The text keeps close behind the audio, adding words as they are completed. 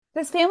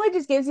This family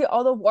just gives you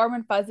all the warm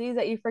and fuzzies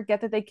that you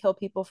forget that they kill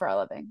people for a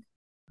living.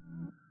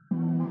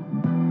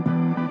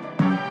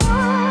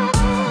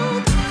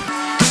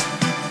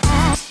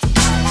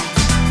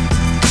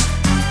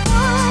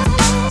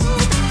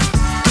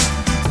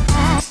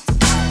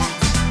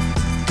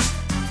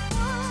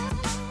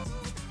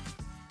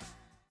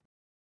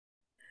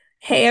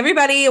 Hey,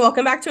 everybody,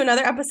 welcome back to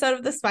another episode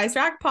of the Spice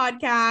Rack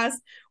podcast.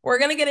 We're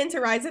going to get into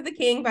Rise of the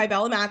King by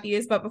Bella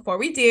Matthews. But before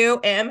we do,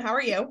 how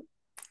are you?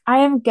 I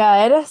am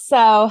good.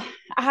 So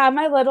I have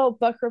my little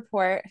book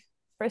report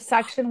for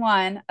section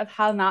one of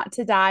How Not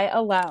to Die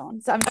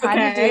Alone. So I'm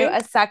trying to do Okay.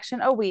 a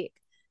section a week.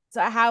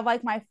 So I have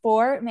like my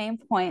four main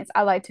points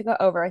I like to go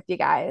over with you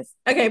guys.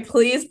 Okay,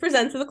 please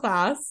present to the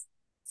class.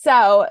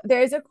 So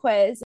there's a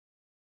quiz.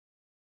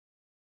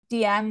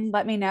 DM,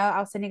 let me know.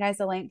 I'll send you guys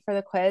a link for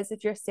the quiz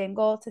if you're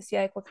single to see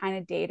like what kind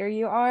of dater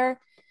you are,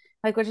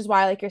 like which is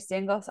why like you're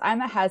single. So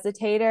I'm a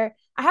hesitator.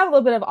 I have a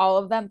little bit of all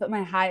of them, but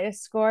my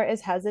highest score is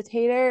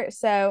hesitator.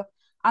 So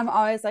I'm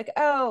always like,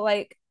 oh,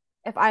 like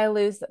if I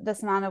lose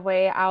this amount of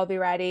weight, I'll be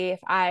ready. If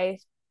I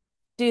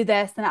do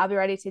this, then I'll be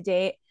ready to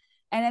date.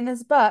 And in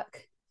this book,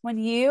 when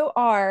you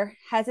are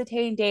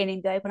hesitating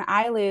dating, be like, when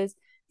I lose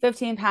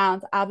 15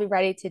 pounds, I'll be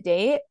ready to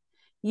date.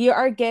 You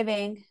are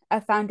giving a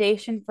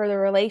foundation for the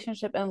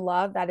relationship and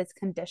love that is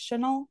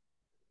conditional.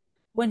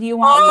 When you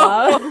want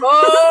love,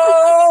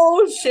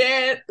 Oh,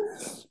 shit.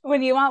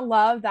 when you want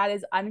love that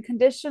is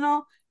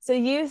unconditional. So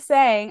you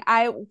saying,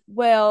 I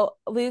will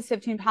lose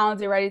 15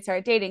 pounds, you're ready to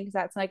start dating because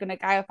that's like when a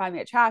guy will find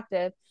me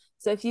attractive.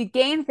 So if you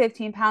gain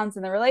 15 pounds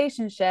in the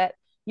relationship,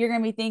 you're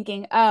going to be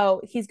thinking, oh,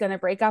 he's going to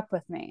break up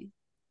with me.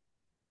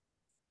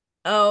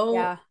 Oh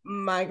Yeah.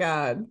 my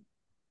God.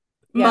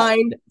 Yep.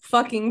 Mind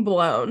fucking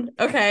blown.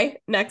 Okay,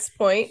 next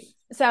point.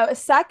 So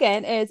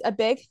second is a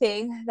big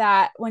thing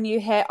that when you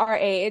hit our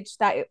age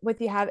that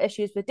with you have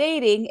issues with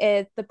dating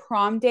is the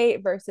prom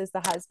date versus the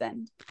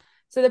husband.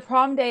 So the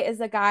prom date is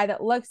the guy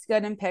that looks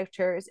good in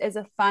pictures, is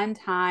a fun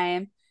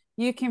time.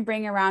 You can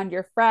bring around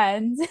your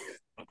friends.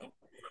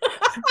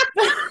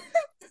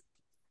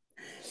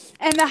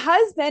 And the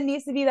husband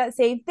needs to be that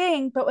same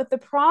thing, but with the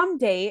prom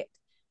date,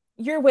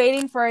 you're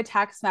waiting for a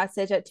text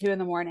message at 2 in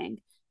the morning.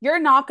 You're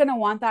not going to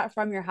want that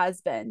from your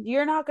husband.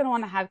 You're not going to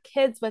want to have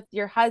kids with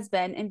your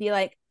husband and be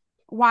like,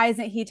 why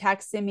isn't he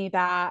texting me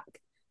back?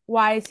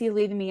 Why is he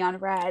leaving me on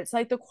red? It's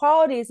like the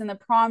qualities in the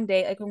prom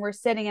date, like when we're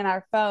sitting in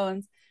our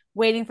phones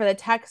waiting for the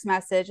text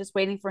message, just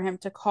waiting for him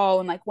to call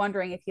and like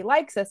wondering if he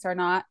likes us or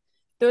not.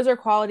 Those are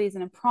qualities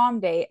in a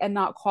prom date and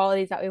not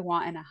qualities that we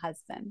want in a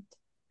husband.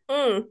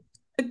 Mm.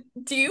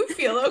 Do you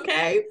feel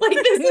okay? Like,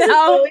 this is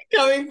No, really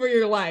coming for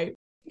your life.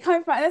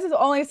 this is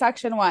only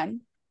section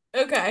one.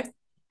 Okay,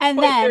 And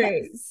point then,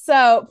 three.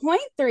 so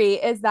point three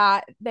is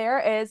that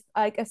there is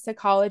like a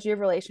psychology of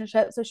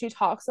relationships. So she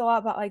talks a lot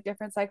about like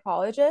different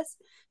psychologists.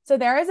 So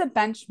there is a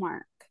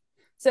benchmark.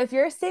 So if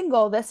you're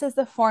single, this is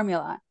the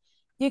formula.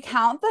 You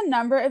count the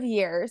number of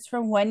years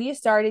from when you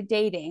started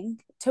dating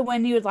to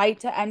when you would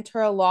like to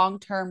enter a long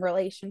term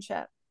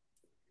relationship.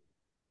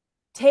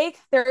 Take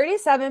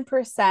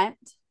 37%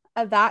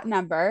 of that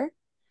number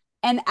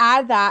and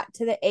add that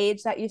to the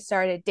age that you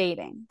started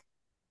dating.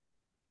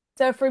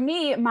 So for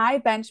me, my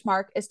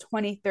benchmark is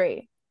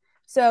 23.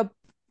 So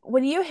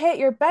when you hit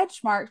your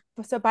benchmark,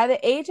 so by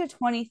the age of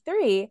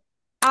 23,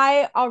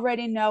 I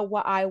already know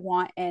what I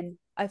want in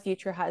a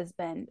future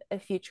husband, a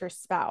future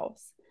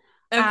spouse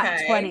at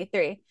Okay.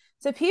 23.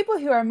 So people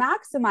who are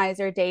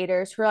maximizer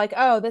daters who are like,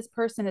 oh, this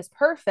person is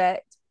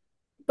perfect,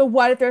 but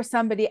what if there's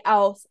somebody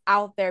else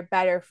out there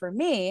better for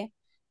me?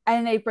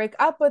 And they break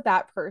up with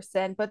that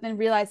person, but then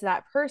realize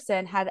that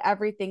person had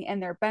everything in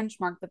their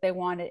benchmark that they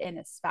wanted in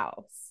a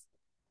spouse.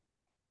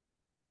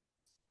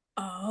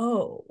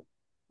 Oh.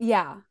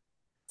 Yeah.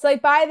 So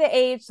like by the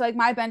age, so like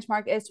my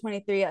benchmark is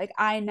 23, like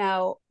I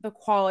know the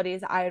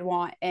qualities I'd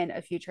want in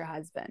a future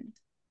husband.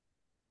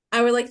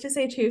 I would like to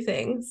say two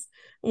things.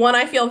 One,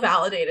 I feel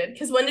validated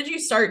because when did you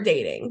start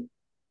dating?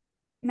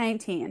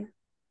 19.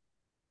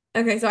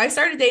 Okay, so I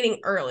started dating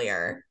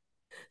earlier.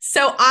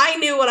 So I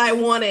knew what I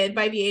wanted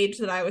by the age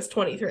that I was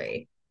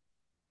 23,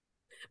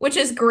 which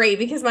is great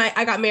because my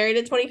I got married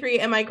at 23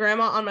 and my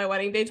grandma on my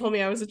wedding day told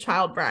me I was a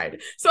child bride.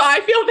 So I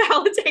feel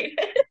validated.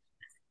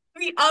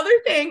 The other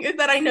thing is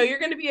that I know you're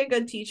going to be a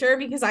good teacher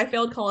because I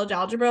failed college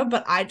algebra,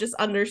 but I just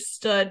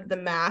understood the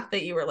math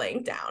that you were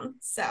laying down.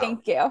 So,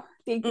 Thank you.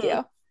 Thank mm,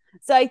 you.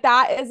 So like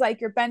that is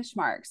like your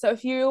benchmark. So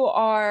if you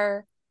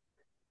are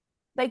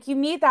like you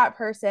meet that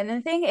person, and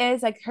the thing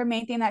is like her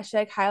main thing that she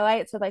like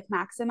highlights with like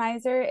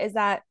maximizer is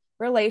that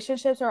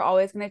relationships are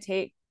always going to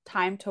take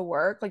time to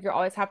work. Like you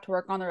always have to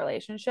work on the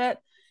relationship.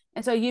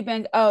 And so you've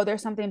been, oh,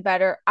 there's something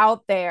better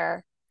out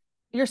there,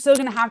 you're still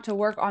going to have to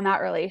work on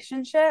that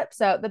relationship.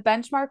 So the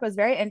benchmark was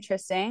very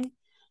interesting.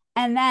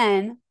 And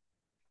then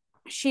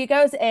she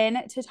goes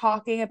in to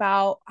talking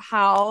about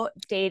how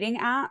dating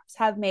apps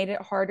have made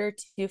it harder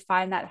to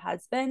find that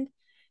husband,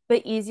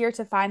 but easier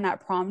to find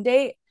that prom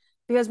date.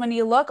 Because when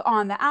you look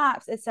on the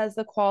apps, it says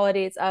the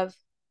qualities of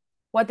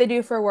what they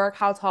do for work,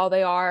 how tall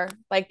they are,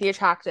 like the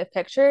attractive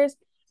pictures.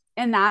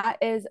 And that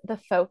is the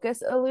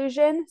focus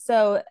illusion.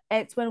 So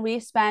it's when we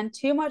spend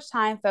too much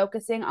time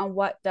focusing on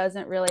what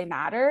doesn't really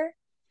matter.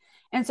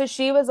 And so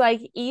she was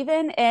like,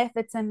 even if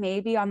it's a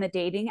maybe on the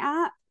dating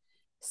app,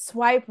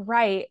 swipe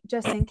right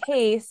just in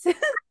case,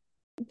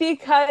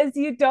 because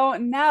you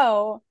don't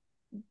know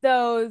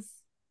those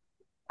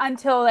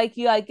until like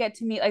you like get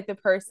to meet like the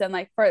person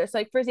like further. So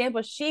like for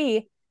example,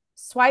 she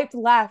swiped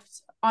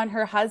left on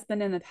her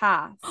husband in the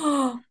past.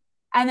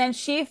 And then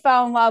she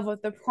fell in love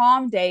with the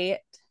prom date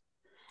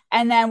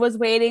and then was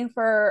waiting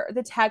for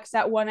the text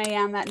at 1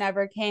 a.m. that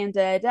never came.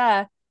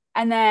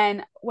 And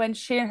then when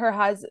she and her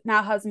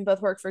husband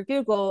both worked for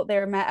Google, they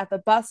were met at the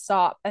bus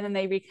stop and then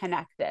they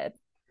reconnected.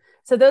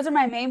 So those are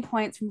my main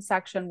points from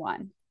section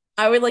 1.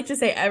 I would like to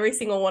say every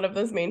single one of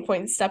those main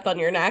points stepped on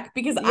your neck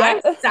because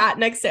Yeah. I sat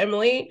next to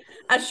Emily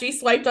as she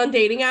swiped on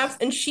dating apps,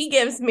 and she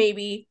gives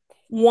maybe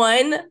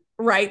one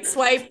right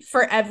swipe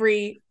for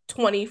every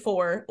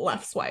 24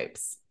 left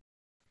swipes.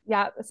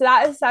 Yeah. So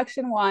that is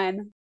section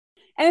 1.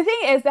 And the thing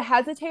is, the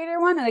hesitator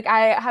one, like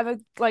I have a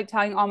like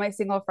telling all my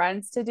single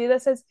friends to do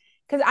this is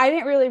because I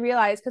didn't really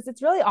realize because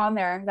it's really on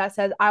there that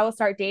says I will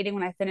start dating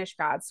when I finish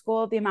grad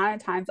school. The amount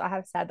of times I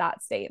have said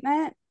that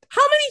statement.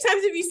 How many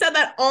times have you said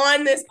that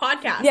on this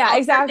podcast? Yeah, I'll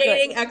exactly. start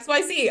dating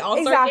XYZ.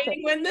 I'll start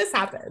dating when this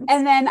happens.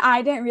 And then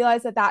I didn't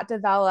realize that that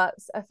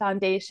develops a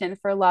foundation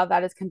for love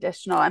that is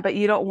conditional, but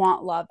you don't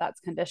want love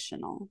that's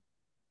conditional.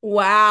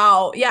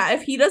 Wow. Yeah.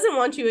 If he doesn't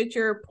want you at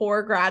your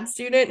poor grad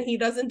student, he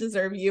doesn't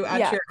deserve you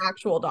at your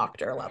actual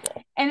doctor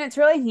level. And it's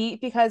really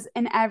neat because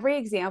in every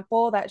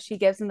example that she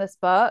gives in this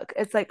book,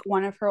 it's like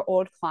one of her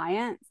old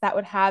clients that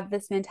would have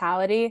this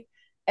mentality.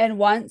 And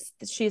once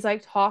she's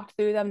like talked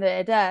through them,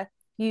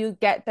 you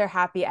get their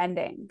happy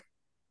ending.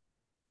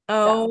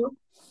 Oh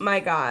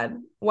my God.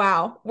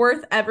 Wow.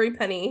 Worth every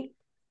penny.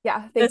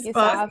 Yeah. Thank you,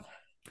 Sav.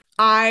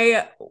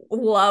 I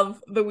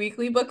love the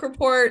weekly book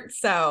report.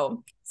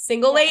 So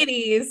single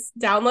ladies,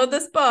 download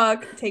this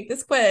book, take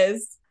this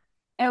quiz.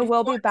 And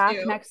we'll be back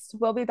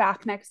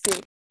next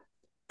week.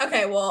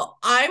 Okay, well,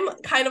 I'm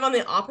kind of on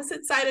the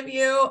opposite side of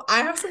you.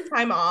 I have some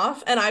time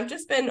off and I've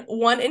just been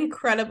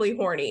incredibly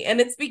horny. And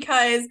it's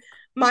because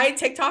my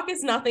TikTok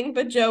is nothing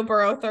but Joe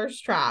Burrow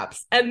thirst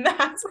traps. And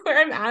that's where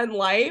I'm at in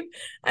life.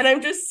 And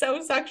I'm just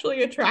so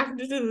sexually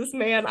attracted to this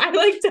man. I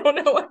like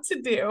don't know what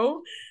to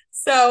do.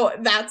 So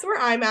that's where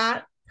I'm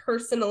at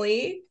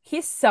personally.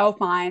 He's so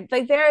fine.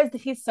 Like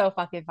he's so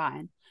fucking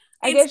fine.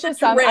 It is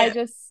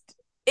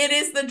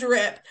the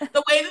drip.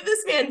 The way that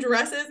this man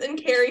dresses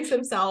and carries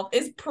himself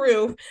is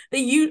proof that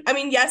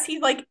yes,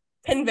 he's like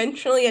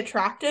conventionally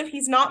attractive.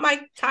 He's not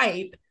my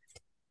type.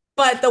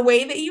 But the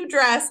way that you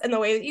dress and the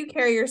way that you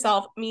carry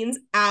yourself means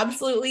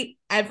absolutely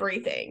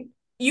everything.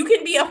 You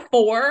can be a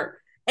 4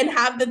 and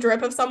have the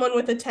drip of someone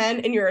with a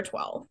 10 and you're a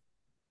 12.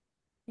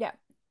 Yeah.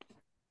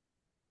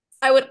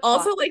 I would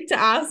also like to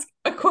ask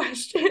a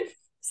question.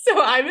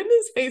 So I'm in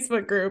this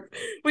Facebook group.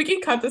 We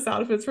can cut this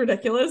out if it's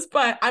ridiculous,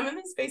 but I'm in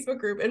this Facebook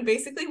group and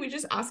basically we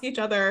just ask each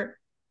other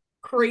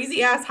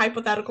crazy ass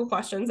hypothetical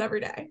questions every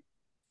day.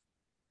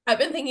 I've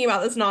been thinking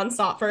about this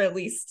nonstop for at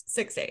least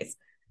 6 days.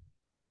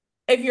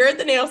 If you're at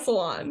the nail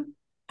salon,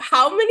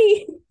 how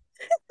many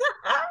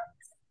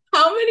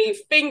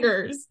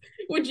fingers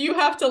would you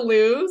have to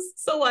lose?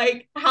 So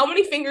like how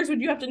many fingers would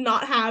you have to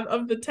not have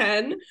of the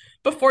 10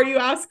 before you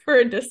ask for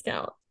a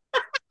discount?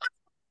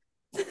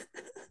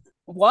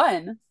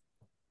 1.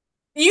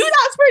 You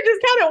asked for a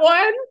discount at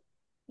 1?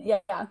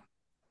 Yeah.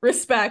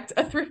 Respect,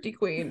 a thrifty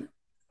queen.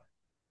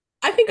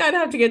 I think I'd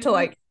have to get to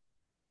like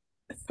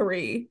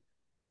 3.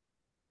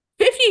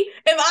 50. If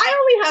I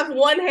only have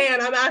one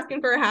hand, I'm asking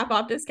for a half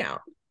off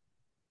discount.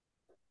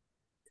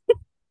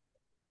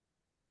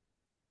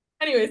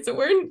 Anyway, so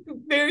we're in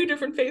very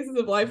different phases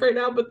of life right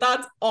now, but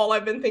that's all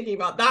I've been thinking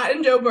about. That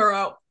and Joe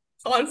Burrow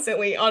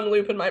constantly on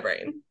loop in my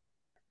brain.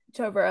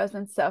 Joe Burrow's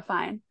been so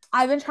fine.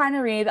 I've been trying to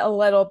read a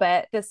little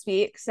bit this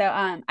week. So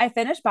I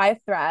finished By a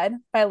Thread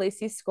by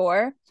Lucy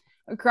Score.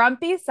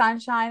 Grumpy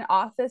Sunshine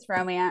Office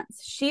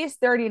Romance. She's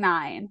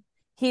 39.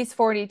 He's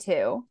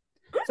 42.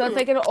 So it's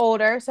like an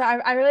older. So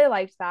I really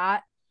liked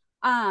that.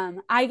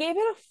 I gave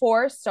it a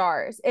 4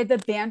 stars.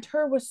 The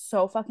banter was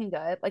so fucking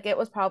good. Like it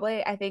was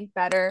probably, I think,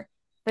 better,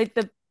 like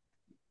the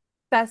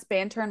best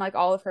banter in like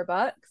all of her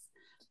books.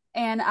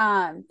 And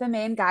the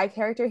main guy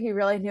character, he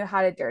really knew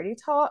how to dirty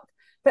talk,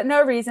 but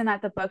no reason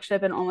that the book should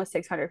have been almost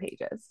 600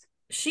 pages.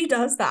 She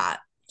does that.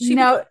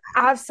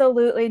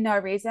 Absolutely no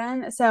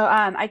reason. So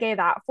I gave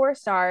that 4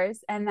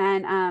 stars. And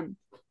then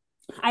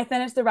I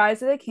finished The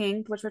Rise of the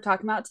King, which we're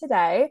talking about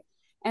today.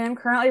 And I'm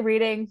currently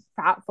reading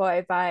Frat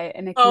Boy by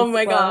Nikki Oh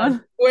my God.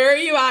 Where are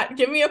you at?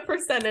 Give me a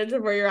percentage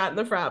of where you're at in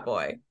the Frat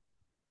Boy.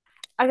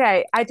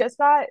 Okay, I just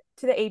got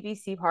to the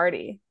ABC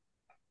party.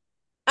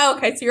 Oh,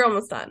 okay, so you're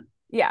almost done.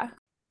 Yeah.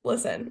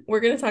 Listen, we're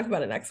going to talk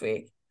about it next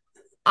week.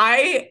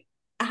 I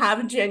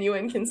have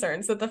genuine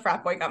concerns that the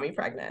frat boy got me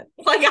pregnant.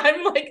 Like,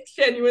 I'm like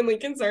genuinely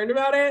concerned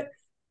about it.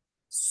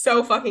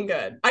 So fucking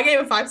good. I gave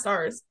it 5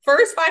 stars.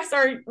 First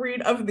 5-star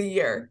read of the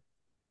year.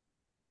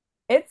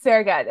 It's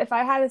very good. If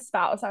I had a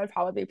spouse, I would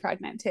probably be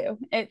pregnant too.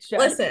 It's just,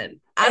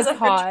 Listen, as it's a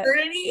hot.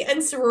 fraternity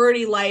and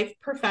sorority life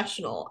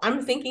professional,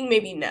 I'm thinking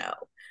maybe no.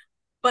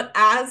 But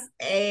as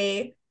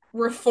a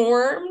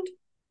reformed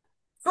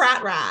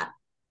frat rat,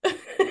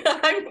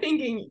 I'm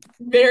thinking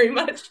very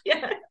much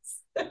yes.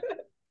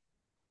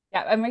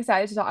 Yeah, I'm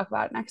excited to talk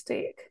about it next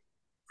week.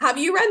 Have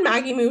you read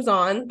Maggie Moves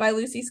On by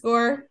Lucy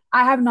Score?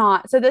 I have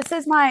not. So this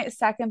is my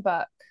second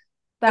book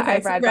that Okay,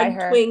 I've so you read by read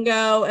her.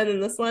 Twingo and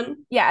then this one.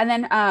 Yeah, and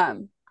then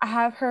I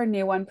have her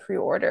new one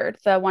pre-ordered,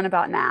 the one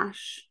about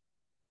Nash.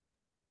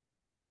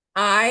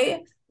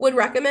 I would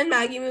recommend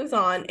Maggie Moves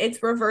On.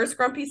 It's Reverse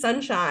Grumpy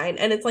Sunshine,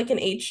 and it's like an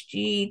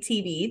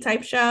HGTV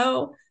type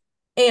show.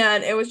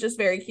 And it was just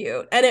very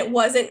cute. And it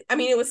wasn't, I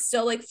mean, it was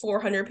still like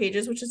 400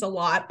 pages, which is a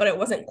lot, but it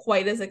wasn't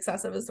quite as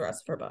excessive as the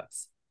rest of her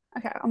books.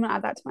 Okay, I'm gonna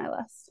add that to my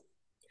list.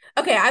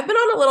 Okay, I've been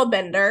on a little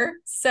bender.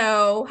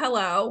 So,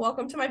 hello,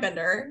 welcome to my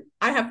bender.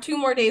 I have 2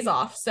 more days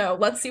off. So,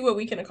 let's see what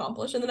we can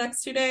accomplish in the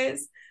next 2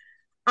 days.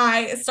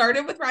 I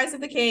started with Rise of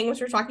the King, which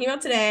we're talking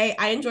about today.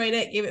 I enjoyed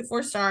it, gave it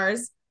 4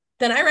 stars.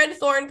 Then I read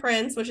Thorn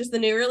Prince, which is the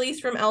new release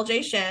from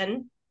LJ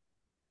Shin.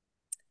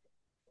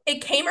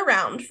 It came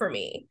around for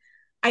me.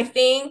 I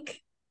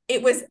think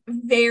it was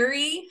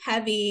very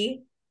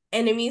heavy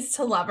enemies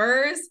to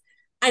lovers,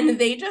 and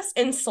they just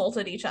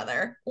insulted each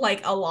other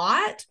like a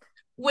lot,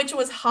 which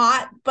was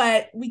hot,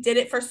 but we did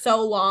it for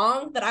so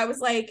long that I was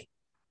like,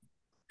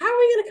 how are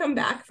we going to come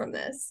back from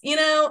this? You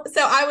know?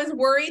 So I was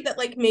worried that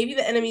like maybe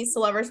the enemies to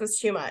lovers was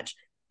too much.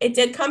 It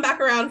did come back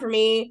around for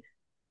me.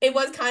 It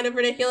was kind of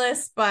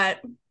ridiculous,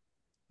 but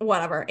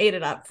whatever, ate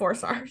it up, 4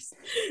 stars.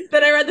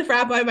 Then I read The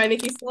Frat Boy by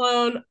Nikki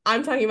Sloan.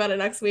 I'm talking about it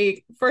next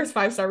week. First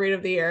 5-star read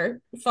of the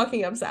year.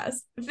 Fucking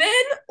obsessed.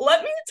 Then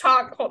let me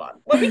talk. Hold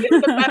on. Let me get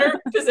in a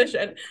better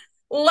position.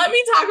 Let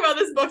me talk about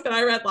this book that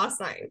I read last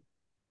night.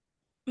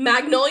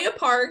 Magnolia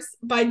Parks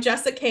by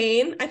Jessa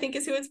Kane, I think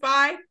is who it's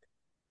by.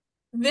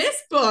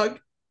 This book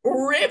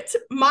ripped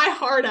my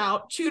heart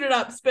out, chewed it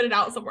up, spit it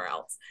out somewhere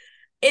else.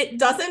 It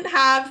doesn't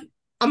have,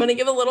 I'm going to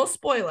give a little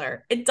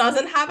spoiler. It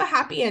doesn't have a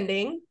happy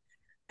ending.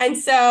 And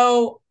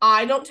so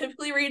I don't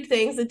typically read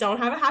things that don't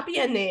have a happy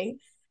ending.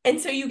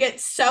 And so you get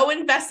so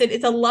invested.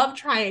 It's a love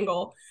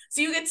triangle.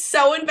 So you get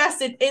so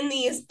invested in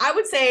these, I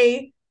would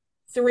say,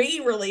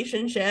 3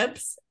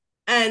 relationships.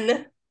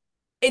 And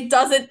it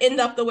doesn't end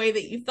up the way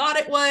that you thought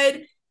it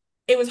would.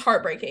 It was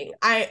heartbreaking.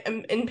 I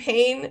am in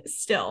pain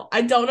still.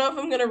 I don't know if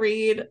I'm going to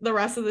read the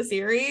rest of the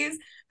series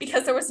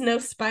because there was no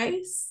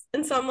spice.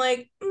 And so I'm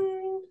like,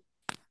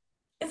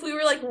 if we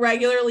were like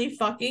regularly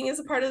fucking as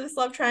a part of this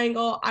love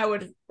triangle, I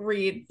would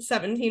read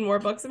 17 more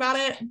books about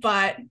it,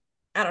 but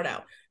I don't know.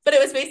 But it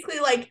was basically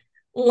like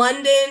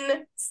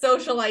London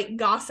socialite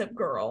gossip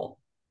girl.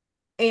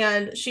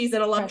 And she's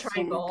in a love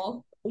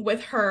triangle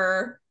with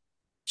her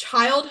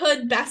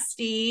childhood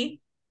bestie,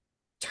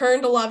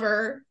 turned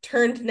lover,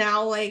 turned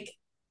now like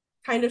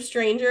kind of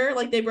stranger,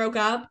 like they broke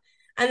up.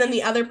 And then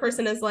the other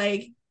person is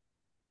like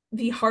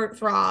the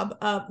heartthrob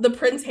of the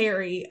Prince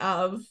Harry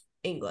of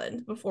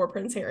England before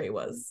Prince Harry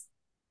was.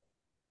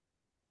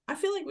 I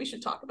feel like we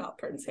should talk about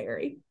Prince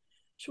Harry.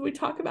 Should we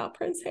talk about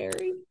Prince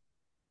Harry?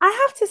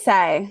 I have to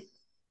say,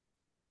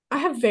 I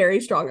have very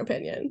strong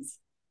opinions.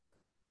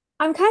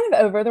 I'm kind of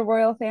over the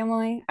royal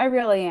family. I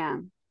really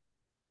am.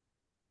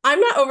 I'm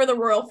not over the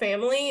royal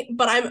family,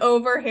 but I'm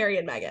over Harry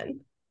and Meghan.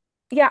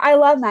 Yeah, I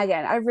love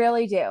Meghan. I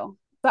really do.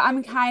 But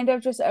I'm kind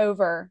of just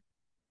over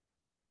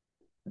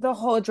the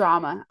whole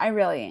drama. I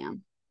really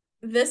am.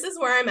 This is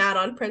where I'm at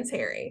on Prince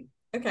Harry.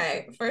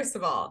 Okay, first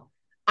of all,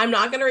 I'm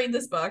not going to read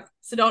this book,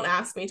 so don't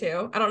ask me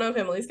to. I don't know if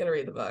Emily's going to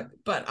read the book,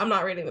 but I'm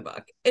not reading the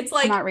book. It's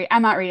like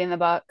I'm not reading the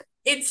book.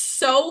 It's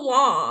so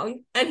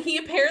long, and he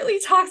apparently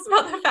talks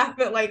about the fact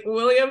that like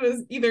William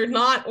is either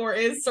not or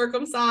is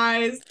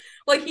circumcised.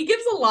 Like he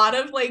gives a lot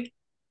of like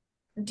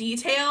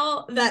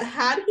detail that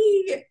had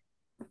he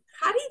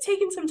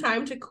taken some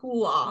time to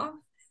cool off,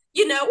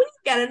 you know, when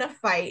you get in a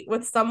fight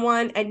with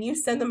someone and you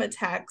send them a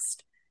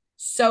text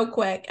so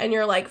quick and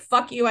you're like,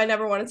 fuck you, I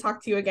never want to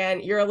talk to you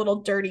again. You're a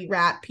little dirty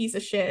rat piece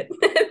of shit. And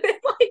then,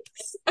 like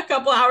a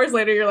couple hours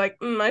later, you're like,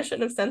 I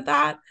shouldn't have sent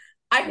that.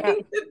 I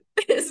think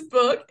that his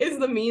book is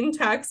the mean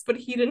text, but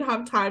he didn't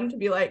have time to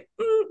be like,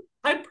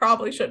 I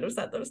probably shouldn't have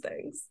said those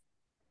things.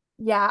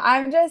 Yeah,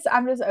 I'm just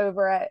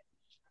over it.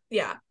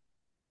 Yeah.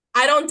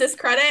 I don't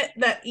discredit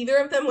that either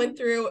of them went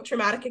through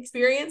traumatic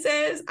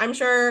experiences. I'm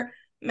sure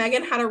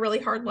Meghan had a really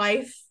hard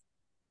life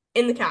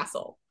in the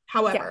castle.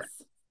 However,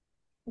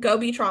 go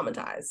be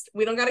traumatized.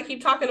 We don't got to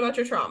keep talking about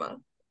your trauma.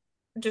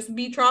 Just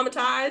be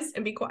traumatized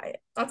and be quiet.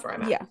 That's where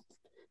I'm at. Yeah,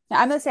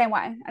 I'm the same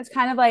way. It's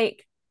kind of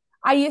like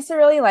I used to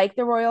really like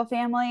the royal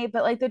family,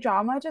 but like the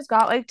drama just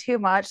got like too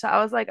much. So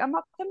I was like, I'm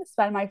not going to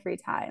spend my free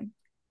time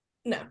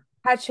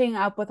catching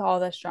up with all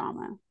this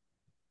drama.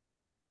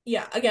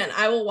 Yeah, again,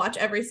 I will watch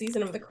every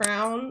season of The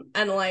Crown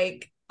and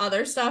like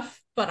other stuff,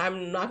 but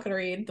I'm not going to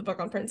read the book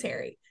on Prince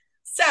Harry.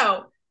 So,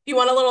 if you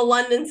want a little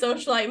London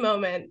socialite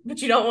moment,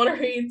 but you don't want to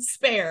read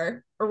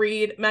Spare, or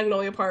read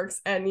Magnolia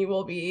Parks, and you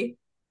will be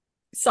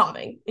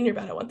sobbing in your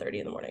bed at 1:30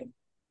 in the morning.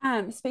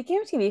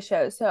 Speaking of TV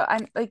shows, so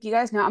I'm like you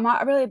guys know, I'm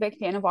not really a big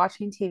fan of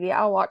watching TV.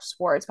 I'll watch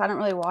sports, but I don't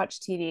really watch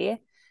TV.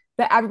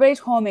 But everybody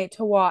told me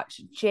to watch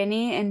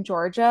Ginny and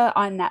Georgia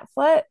on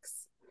Netflix.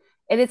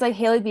 It is like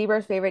Haley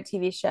Bieber's favorite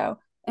TV show,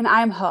 and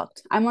I'm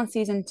hooked. I'm on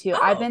season 2.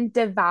 I've Oh, been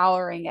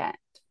devouring it.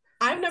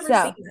 I've never seen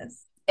So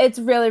this. it's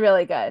really,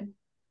 really good.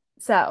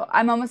 So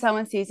I'm almost done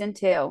with season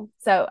 2.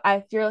 So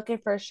if you're looking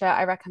for a show,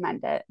 I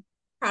recommend it.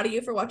 Proud of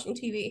you for watching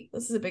TV.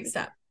 This is a big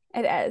step.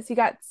 It is. You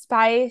got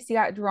spice, you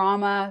got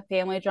drama,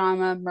 family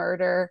drama,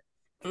 murder.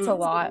 It's a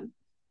lot.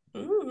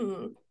 Mm.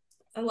 Mm.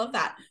 I love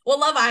that. Well,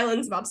 Love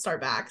Island's about to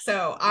start back,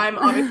 so I'm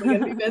obviously going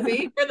to be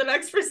busy for the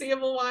next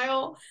foreseeable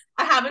while.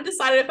 I haven't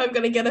decided if I'm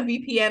going to get a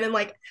VPN and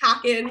like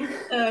hack in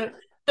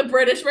the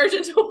British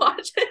version to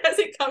watch it as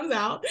it comes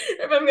out,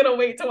 if I'm going to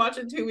wait to watch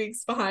it 2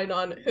 weeks behind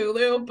on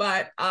Hulu.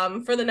 But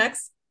for the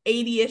next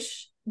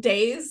 80-ish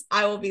days,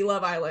 I will be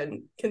Love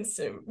Island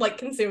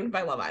consumed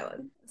by Love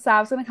Island.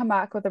 Sav's gonna come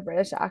back with a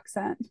British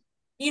accent.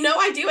 You know,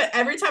 I do it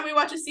every time we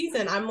watch a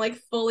season. I'm like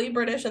fully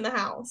British in the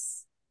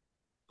house.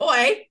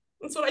 Boy,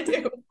 that's what I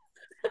do.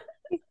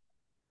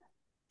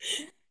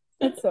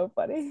 That's so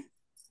funny.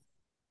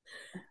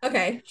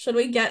 Okay, should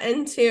we get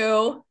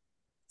into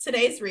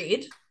today's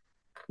read?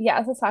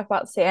 Yeah, let's talk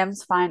about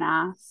Sam's fine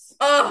ass.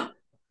 Oh,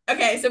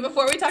 okay. So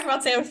before we talk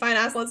about Sam Fine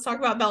Ass, let's talk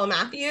about Bella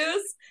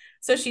Matthews.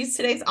 So she's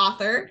today's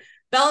author.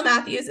 Bella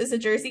Matthews is a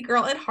Jersey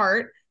girl at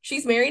heart.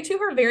 She's married to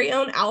her very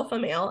own alpha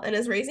male and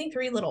is raising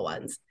 3 little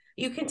ones.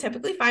 You can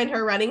typically find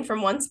her running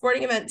from one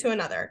sporting event to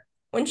another.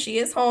 When she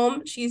is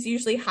home, she's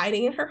usually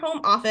hiding in her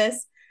home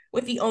office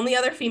with the only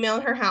other female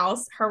in her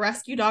house, her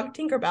rescue dog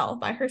Tinkerbell,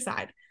 by her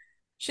side.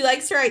 She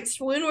likes to write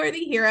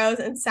swoon-worthy heroes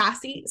and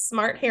sassy,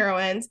 smart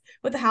heroines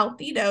with a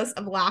healthy dose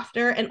of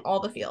laughter and all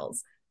the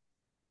feels.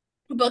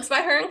 Books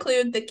by her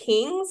include the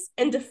Kings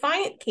and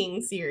Defiant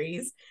King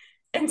series.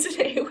 And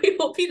today we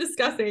will be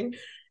discussing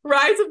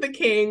Rise of the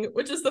King,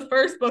 which is the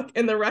first book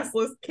in the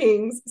Restless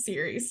Kings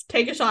series.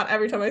 Take a shot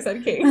every time I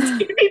said King.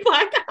 TV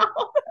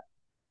blackout.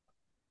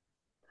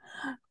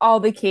 All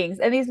the kings.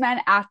 And these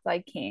men act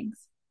like kings.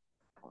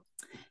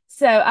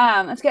 So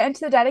let's get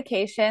into the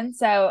dedication.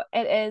 So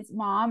it is,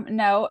 Mom,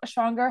 no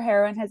stronger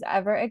heroine has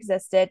ever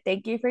existed.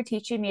 Thank you for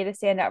teaching me to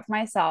stand up for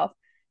myself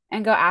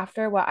and go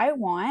after what I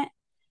want.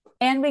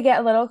 And we get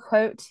a little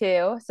quote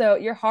too. So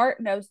your heart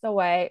knows the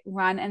way,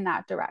 run in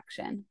that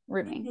direction.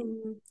 Rumi.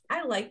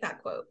 I like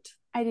that quote.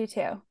 I do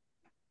too.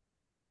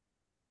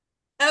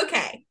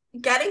 Okay,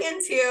 getting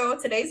into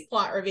today's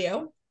plot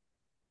review.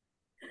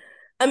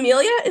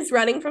 Amelia is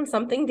running from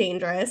something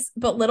dangerous,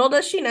 but little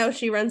does she know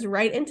she runs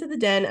right into the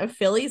den of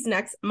Philly's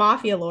next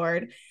mafia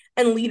lord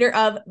and leader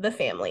of the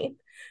family.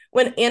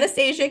 When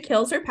Anastasia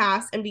kills her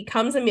past and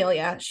becomes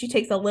Amelia, she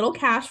takes a little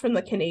cash from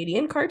the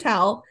Canadian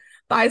cartel,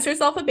 buys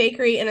herself a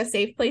bakery and a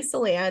safe place to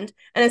land,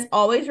 and is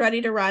always ready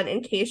to run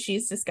in case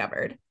she's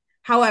discovered.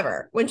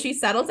 However, when she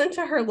settles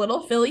into her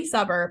little Philly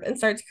suburb and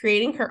starts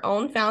creating her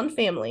own found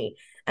family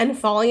and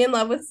falling in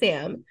love with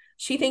Sam,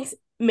 she thinks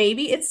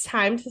maybe it's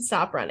time to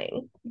stop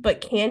running,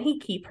 but can he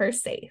keep her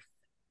safe?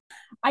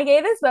 I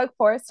gave this book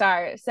 4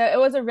 stars. So it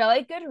was a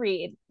really good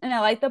read, and I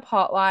like the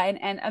plot line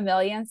and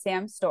Amelia and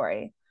Sam's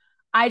story.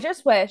 I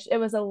just wish it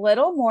was a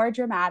little more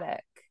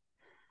dramatic,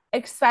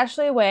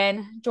 especially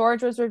when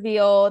George was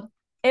revealed.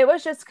 It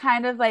was just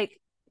kind of like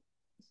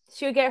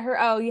she would get her,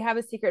 oh, you have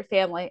a secret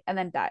family, and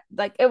then die.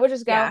 Like it would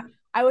just go. Yeah.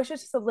 I wish it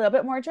was just a little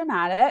bit more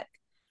dramatic.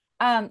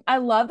 I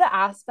love the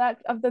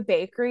aspect of the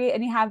bakery,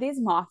 and you have these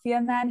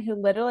mafia men who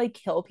literally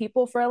kill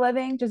people for a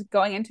living, just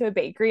going into a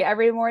bakery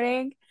every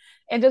morning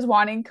and just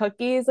wanting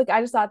cookies. Like,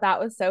 I just thought that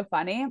was so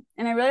funny.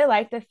 And I really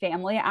like the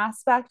family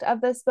aspect of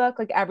this book.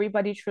 Like,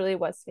 everybody truly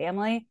was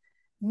family.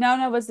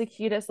 Nona was the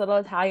cutest little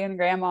Italian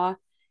grandma.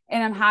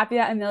 And I'm happy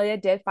that Amelia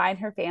did find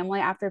her family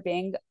after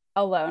being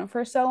alone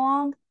for so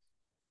long.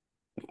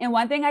 And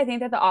one thing I think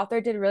that the author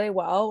did really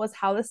well was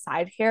how the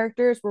side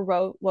characters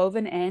were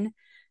woven in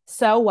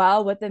so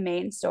well with the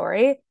main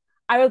story.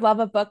 I would love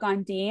a book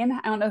on Dean.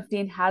 I don't know if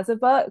Dean has a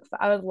book,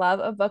 but I would love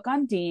a book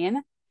on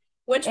Dean.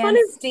 Which one And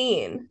is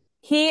Dean?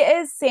 he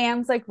is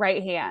Sam's like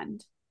right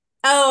hand.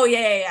 Oh,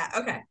 yeah.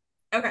 Okay.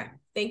 Okay.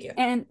 Thank you.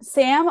 And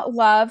Sam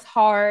loves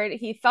hard.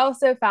 He fell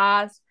so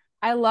fast.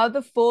 I love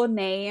the full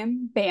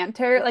name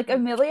banter. Like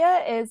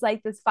Amelia is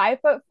like this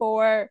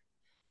 5'4"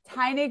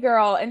 tiny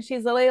girl, and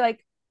she's literally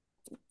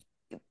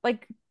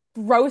like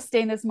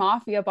roasting this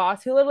mafia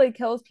boss who literally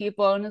kills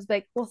people and is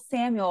like, well,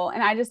 Samuel.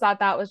 And I just thought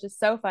that was just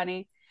so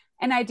funny.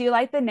 And I do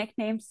like the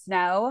nickname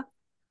Snow.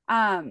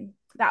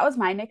 That was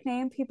my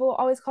nickname. People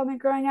always called me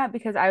growing up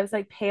because I was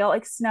like pale,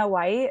 like Snow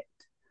White.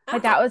 Like Oh,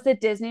 that was the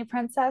Disney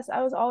princess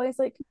I was always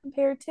like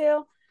compared to.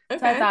 So I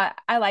okay. thought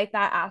I like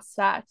that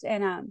aspect.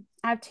 And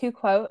I have 2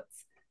 quotes.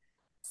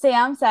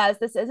 Sam says,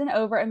 "This isn't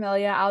over,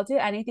 Amelia. I'll do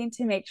anything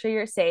to make sure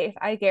you're safe.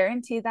 I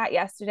guarantee that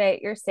yesterday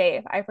you're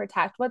safe. I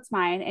protect what's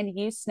mine, and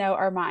you, Snow,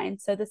 are mine.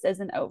 So this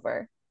isn't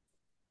over."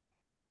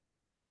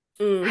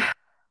 Mm.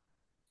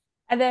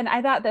 And then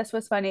I thought this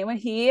was funny when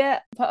he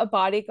put a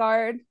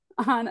bodyguard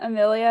on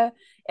Amelia,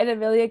 and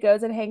Amelia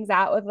goes and hangs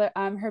out with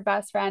her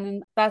best friend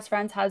and best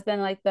friend's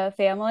husband, like the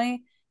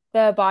family.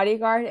 The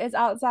bodyguard is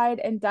outside,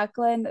 and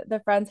Declan, the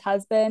friend's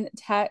husband,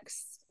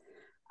 texts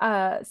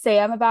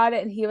Sam about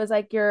it, and he was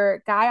like,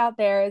 your guy out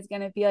there is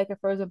gonna be like a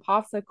frozen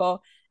popsicle.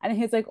 And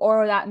he's like,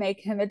 or will that make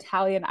him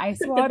Italian ice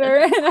water?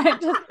 And I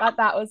just thought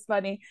that was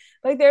funny.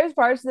 Like there's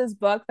parts of this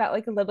book that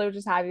like literally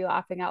just have you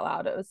laughing out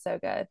loud. It was so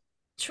good.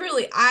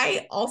 Truly,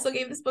 I also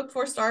gave this book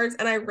 4 stars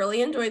and I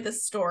really enjoyed the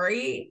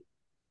story.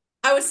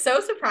 I was so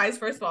surprised,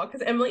 first of all,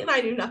 because Emily and I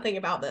knew nothing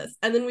about this.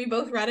 And then we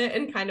both read it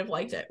and kind of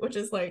liked it, which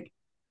is like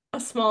a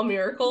small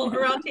miracle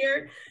around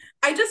here.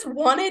 I just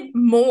wanted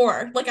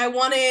more. Like, I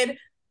wanted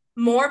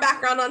more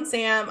background on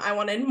Sam. I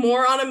wanted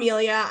more on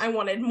Amelia. I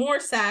wanted more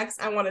sex.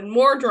 I wanted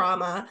more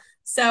drama.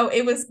 So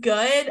it was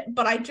good,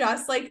 but I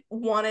just like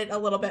wanted a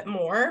little bit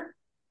more.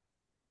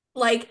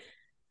 Like,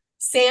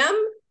 Sam,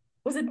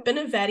 was it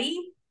Benevetti?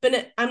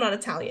 I'm not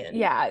Italian.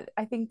 Yeah,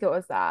 I think it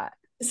was that.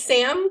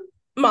 Sam,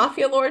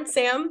 Mafia Lord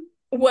Sam,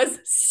 was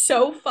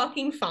so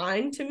fucking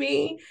fine to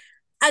me.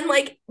 And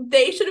like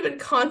they should have been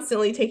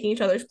constantly taking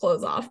each other's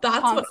clothes off. That's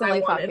constantly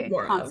what I wanted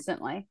more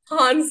constantly. of.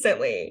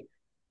 Constantly.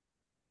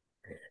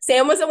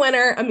 Sam was a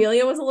winner.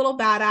 Amelia was a little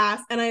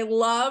badass. And I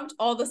loved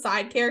all the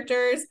side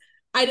characters.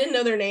 I didn't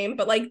know their name,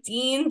 but like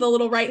Dean, the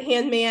little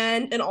right-hand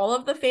man, and all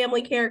of the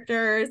family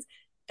characters,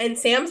 and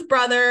Sam's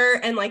brother,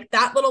 and like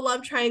that little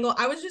love triangle.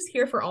 I was just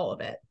here for all of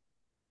it.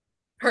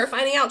 Her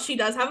finding out she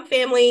does have a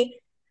family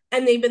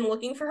and they've been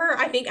looking for her,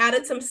 I think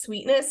added some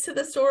sweetness to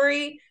the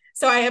story.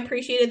 So I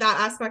appreciated that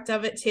aspect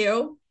of it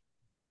too.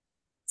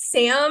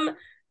 Sam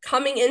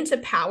coming into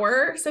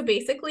power. So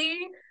basically,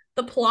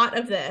 the plot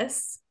of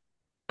this,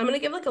 I'm going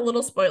to give like a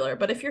little spoiler,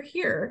 but if you're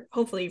here,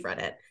 hopefully you've read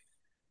it.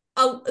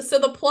 So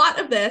the plot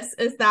of this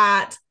is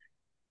that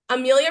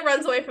Amelia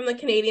runs away from the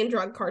Canadian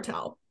drug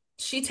cartel.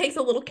 She takes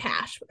a little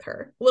cash with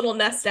her, a little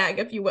nest egg,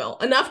 if you will,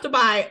 enough to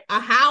buy a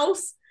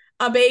house,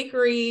 a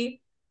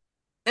bakery,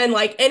 and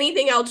like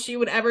anything else she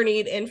would ever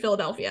need in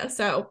Philadelphia.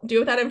 So do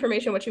with that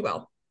information what you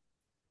will.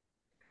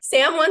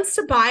 Sam wants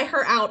to buy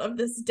her out of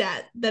this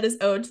debt that is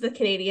owed to the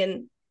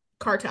Canadian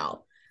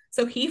cartel.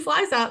 So he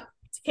flies up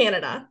to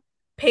Canada,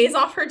 pays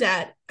off her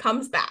debt,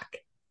 comes back.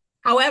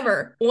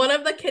 However, one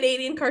of the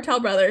Canadian cartel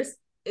brothers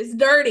is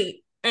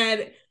dirty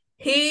and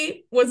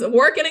he was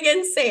working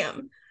against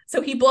Sam.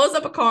 So he blows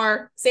up a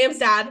car. Sam's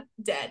dad,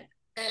 dead.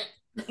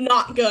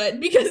 Not good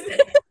because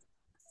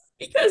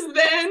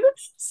then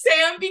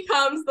Sam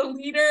becomes the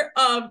leader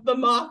of the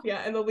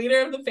mafia and the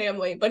leader of the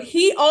family, but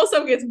he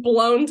also gets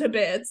blown to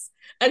bits.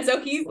 And so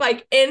he's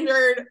like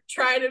injured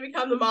trying to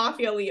become the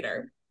mafia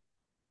leader.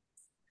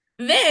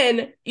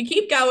 Then you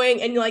keep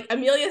going and like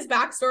Amelia's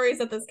backstory is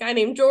that this guy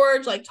named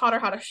George like taught her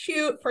how to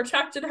shoot,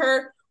 protected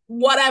her,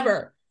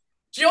 whatever.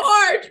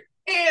 George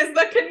is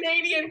the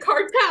Canadian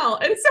cartel.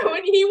 And so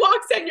when he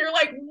walks in, you're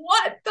like,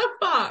 what the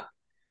fuck?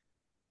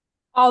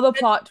 All the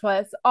plot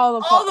twists. All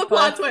the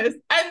plot twists.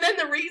 And then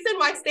the reason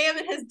why Sam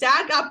and his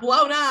dad got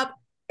blown up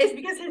is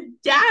because his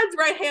dad's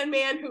right-hand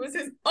man, who was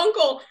his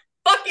uncle,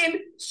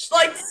 fucking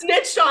like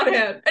snitched on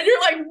him. And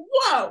you're like,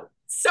 whoa,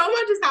 so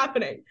much is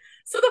happening.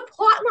 So the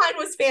plot line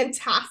was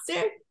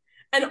fantastic.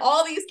 And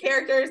all these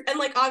characters, and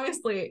like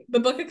obviously the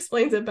book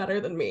explains it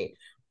better than me,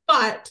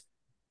 but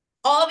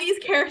all these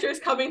characters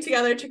coming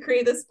together to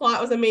create this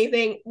plot was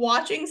amazing.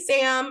 Watching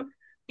Sam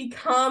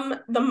become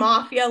the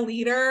mafia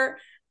leader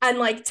and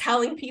like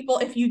telling people,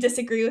 if you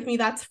disagree with me,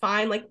 that's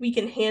fine. Like we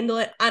can handle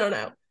it. I don't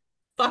know.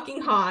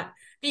 Fucking hot.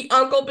 The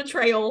uncle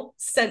betrayal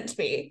sent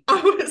me.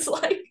 I was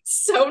like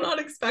so not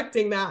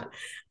expecting that.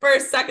 For a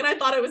second, I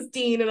thought it was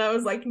Dean, and I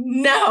was like,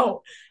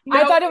 no.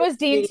 I thought it was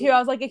Dean too. I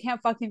was like, it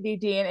can't fucking be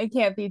Dean. It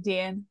can't be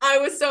Dean. I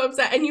was so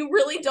upset. And you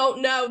really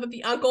don't know that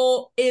the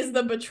uncle is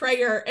the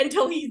betrayer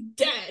until he's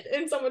dead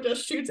and someone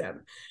just shoots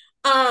him.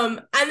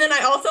 And then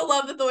I also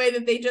love that the way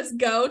that they just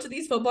go to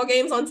these football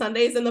games on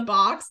Sundays in the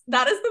box.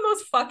 That is the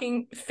most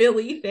fucking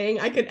Philly thing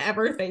I could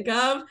ever think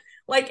of.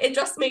 Like, it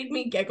just made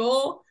me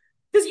giggle.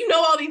 Because you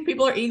know all these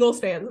people are Eagles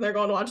fans and they're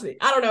going to watch the.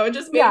 I don't know. It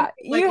just made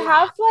me, like, you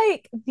have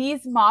like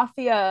these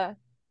mafia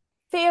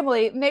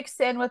family mixed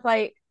in with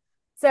like,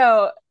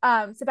 so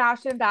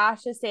Sebastian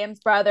Bash is Sam's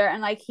brother,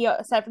 and like he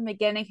said from the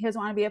beginning he doesn't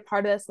want to be a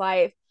part of this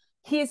life.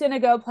 He's gonna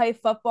go play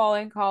football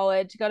in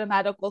college, go to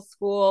medical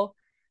school.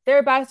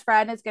 Their best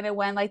friend is gonna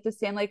win like the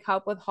Stanley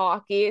Cup with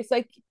hockey. It's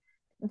like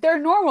they're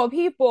normal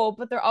people,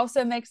 but they're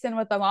also mixed in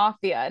with the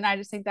mafia, and I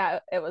just think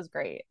that it was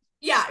great.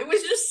 Yeah, it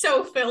was just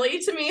so Philly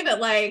to me that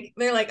like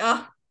they're like,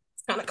 oh,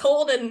 it's kind of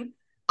cold in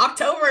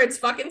October, it's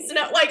fucking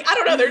snow. Like, I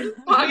don't know, they're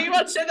just talking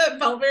about shit that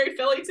felt very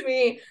Philly to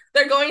me.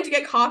 They're going to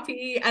get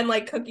coffee and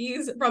like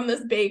cookies from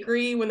this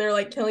bakery when they're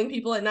like killing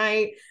people at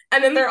night.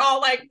 And then they're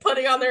all like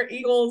putting on their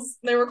Eagles,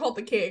 they were called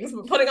the Kings,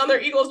 but putting on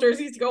their Eagles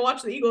jerseys to go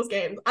watch the Eagles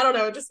games. I don't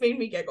know, it just made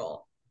me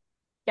giggle.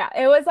 Yeah,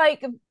 it was like,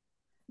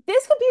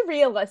 this could be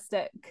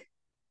realistic.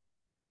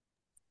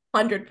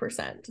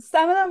 100%.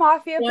 Some of the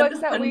mafia books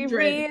that we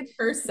read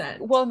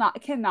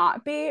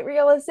cannot be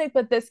realistic,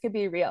 but this could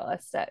be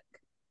realistic.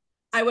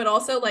 I would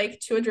also like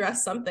to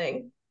address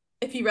something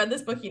If you read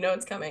this book, you know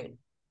it's coming.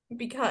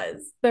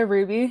 Because The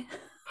Ruby.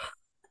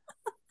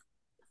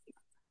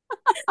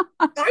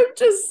 I'm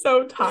just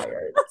so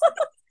tired.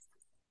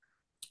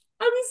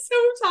 I'm so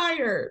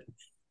tired.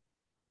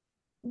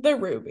 The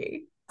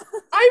Ruby.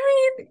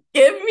 I mean,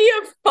 give me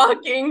a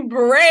fucking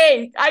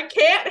break. I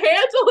can't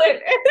handle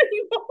it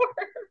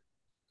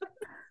anymore.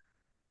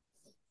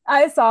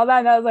 I saw that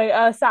and I was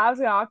like, Sav's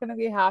not gonna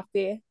be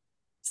happy.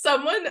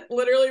 Someone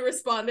literally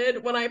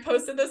responded when I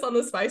posted this on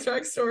the Spice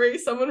Rack story.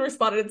 Someone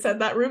responded and said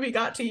that Ruby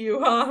got to you,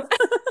 huh?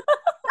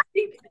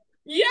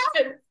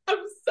 Yes,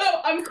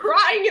 I'm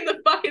crying in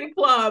the fucking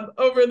club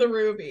over the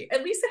Ruby.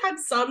 At least it had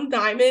some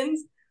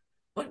diamonds,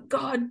 but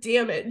god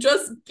damn it,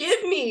 just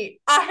give me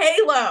a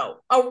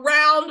halo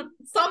around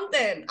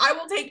something. I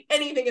will take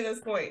anything at this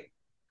point.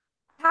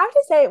 I have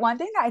to say, one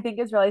thing that I think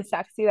is really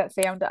sexy that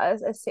Sam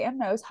does is Sam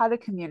knows how to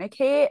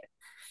communicate.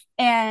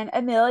 And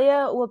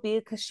Amelia will be,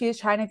 because she's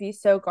trying to be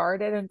so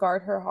guarded and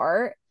guard her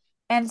heart.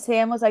 And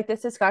Sam was like,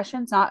 this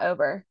discussion's not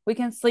over. We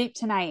can sleep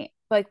tonight.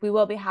 Like, we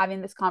will be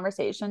having this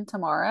conversation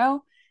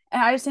tomorrow.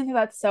 And I just think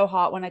that's so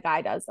hot when a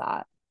guy does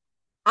that.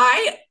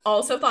 I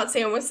also thought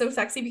Sam was so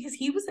sexy because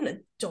he was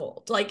an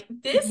adult. Like,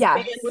 this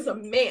man Yes. was a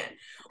man.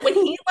 When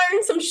he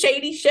learned some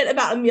shady shit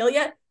about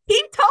Amelia,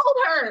 he told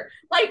her.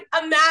 Like,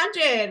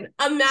 imagine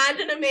a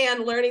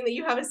man learning that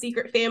you have a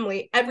secret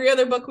family. Every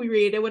other book we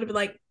read, it would have been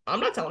like, I'm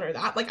not telling her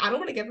that. Like, I don't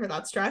want to give her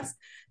that stress.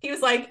 He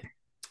was like,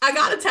 I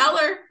gotta tell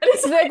her. And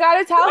it's I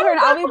gotta tell her, and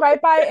I'll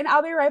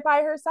be right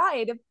by her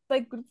side,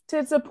 like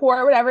to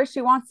support whatever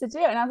she wants to do.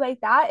 And I was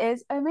like, that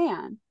is a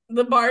man.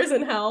 The bar's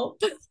in hell.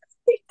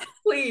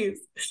 Please.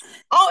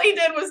 All he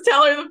did was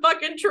tell her the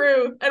fucking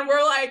truth. And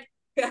we're like,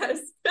 yes,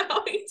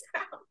 bowing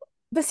down.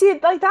 But see,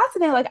 like that's the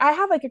thing. Like I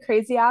have like a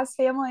crazy ass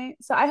family,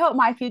 so I hope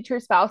my future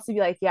spouse to be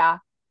like, yeah,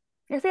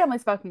 your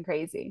family's fucking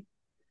crazy.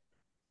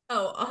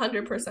 Oh,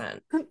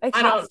 100%. Like I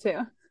has don't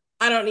to.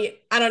 I don't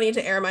need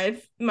to air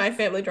my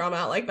family drama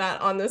out like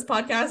that on this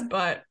podcast,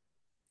 but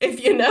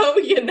if you know,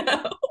 you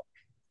know.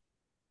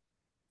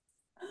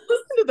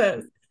 Listen to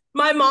this.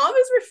 My mom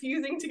is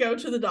refusing to go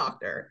to the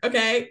doctor.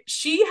 Okay.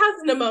 She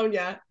has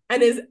pneumonia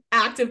and is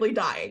actively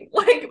dying.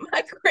 Like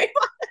my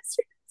grandma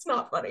yesterday, it's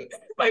not funny.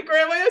 My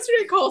grandma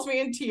yesterday calls me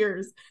in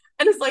tears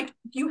and is like,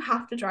 you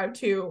have to drive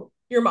to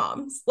your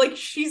mom's. Like,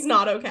 she's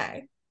not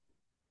okay.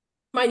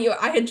 Mind you,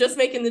 I had just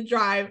making the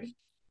drive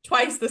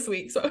twice this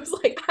week. So I was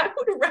like, I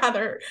would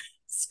rather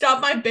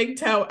stub my big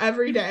toe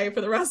every day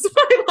for the rest of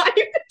my life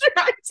and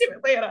drive to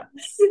Atlanta.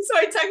 So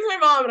I text my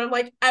mom and I'm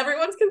like,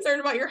 everyone's concerned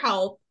about your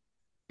health.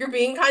 You're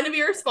being kind of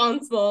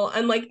irresponsible.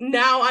 And like,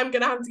 now I'm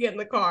going to have to get in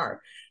the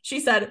car. She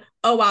said,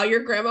 oh, wow,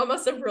 your grandma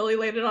must have really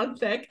laid it on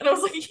thick. And I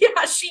was like,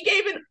 yeah, she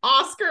gave an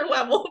Oscar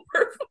level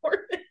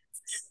performance.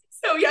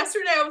 So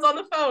yesterday I was on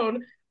the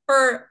phone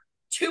for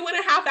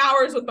 2.5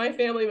 hours with my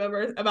family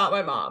members about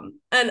my mom.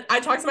 And I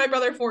talked to my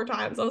brother 4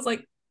 times. I was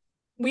like,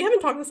 we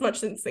haven't talked this much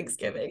since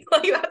Thanksgiving.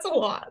 Like, that's a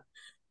lot.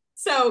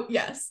 So,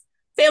 yes,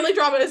 family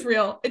drama is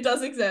real. It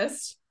does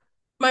exist.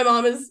 My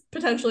mom is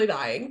potentially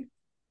dying,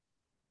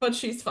 but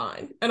she's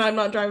fine. And I'm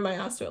not driving my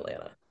ass to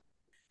Atlanta.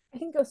 I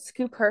can go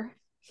scoop her.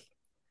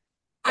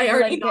 I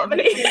already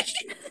nominated.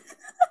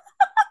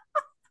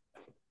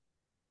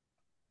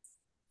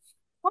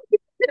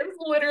 It's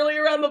literally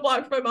around the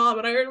block for my mom.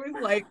 And I heard it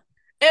was like,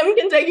 Em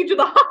can take you to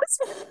the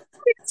hospital.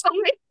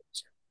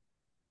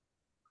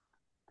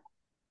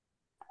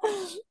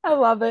 I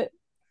love it.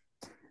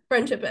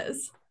 Friendship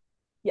is.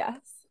 Yes.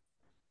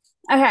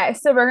 Okay,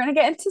 so we're gonna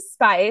get into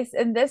spice.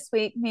 And this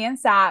week, me and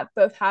Sap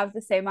both have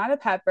the same amount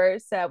of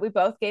peppers. So we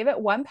both gave it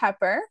 1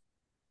 pepper.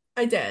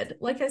 I did.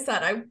 Like I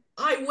said,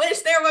 I wish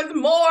there was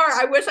more.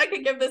 I wish I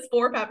could give this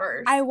 4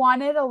 peppers. I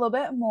wanted a little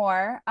bit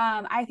more.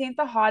 I think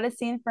the hottest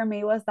scene for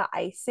me was the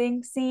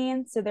icing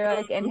scene. So they're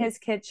like in his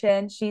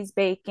kitchen, she's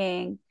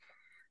baking.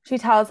 She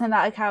tells him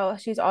that like how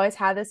she's always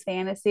had this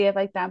fantasy of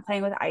like them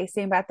playing with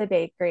icing at the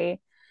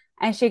bakery.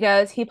 And she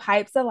goes, he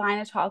pipes a line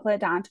of chocolate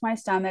down to my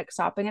stomach,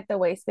 stopping at the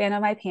waistband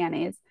of my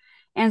panties.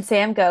 And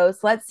Sam goes,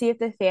 let's see if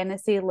the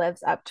fantasy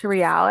lives up to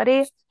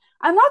reality.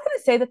 I'm not going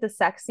to say that the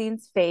sex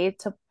scenes fade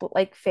to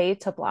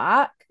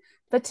black,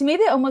 but to me,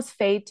 they almost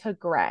fade to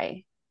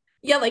gray.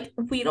 Yeah, like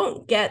we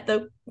don't get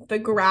the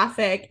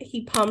graphic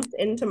he pumps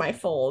into my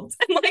folds.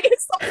 And like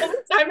it's the only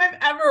time I've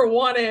ever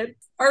wanted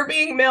her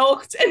being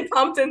milked and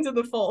pumped into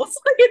the folds.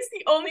 Like it's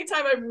the only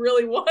time I've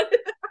really wanted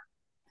that.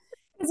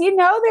 Because you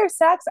know their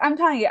sex. I'm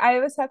telling you, I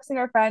was texting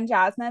our friend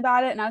Jasmine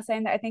about it, and I was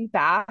saying that I think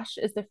Bash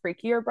is the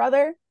freakier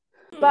brother,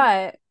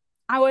 but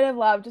I would have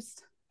loved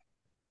just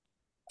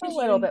a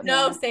little bit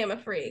more. Sam a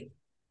freak.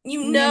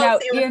 You know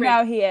Sam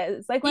a freak. He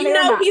is. Like when you they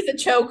were know mad, he's a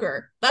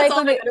choker. That's like all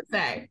I'm gonna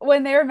say.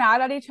 When they were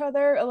mad at each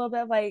other, a little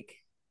bit of like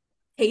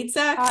hate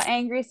sex,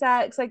 angry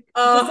sex, like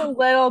just a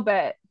little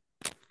bit.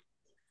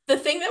 The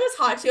thing that was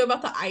hot too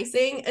about the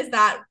icing is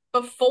that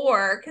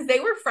before, because they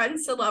were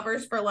friends to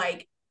lovers for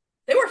like,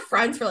 they were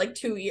friends for like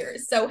 2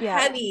 years. So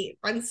heavy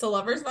friends to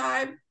lovers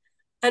vibe.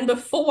 And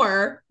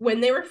before,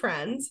 when they were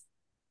friends,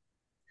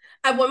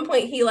 at one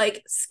point he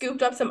like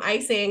scooped up some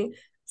icing,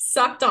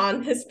 sucked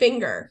on his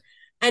finger,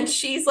 and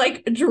she's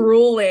like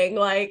drooling,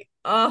 like,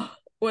 oh,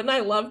 wouldn't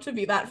I love to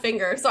be that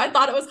finger? So I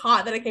thought it was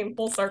hot that it came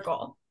full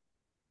circle.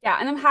 Yeah,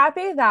 and I'm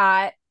happy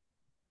that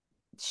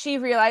she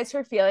realized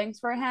her feelings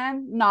for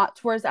him not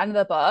towards the end of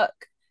the book.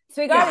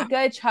 So we got Yeah. a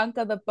good chunk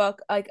of the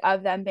book like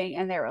of them being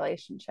in their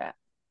relationship.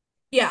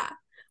 Yeah.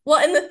 Well,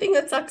 and the thing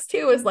that sucks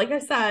too is, like I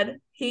said,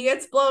 he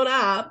gets blown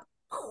up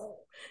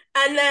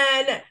and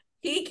then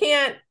he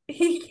can't lay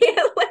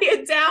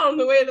it down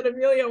the way that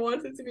Amelia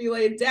wants it to be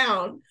laid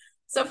down.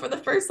 So for the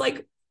first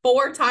like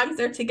 4 times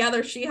they're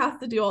together, she has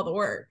to do all the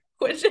work,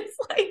 which is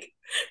like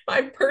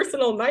my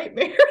personal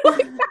nightmare.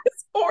 Like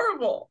that's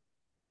horrible.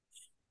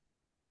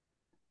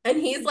 And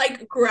he's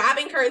like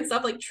grabbing her and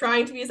stuff, like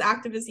trying to be as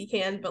active as he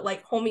can, but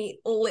like homie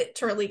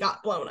literally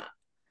got blown up.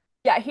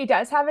 Yeah, he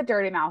does have a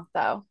dirty mouth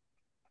though.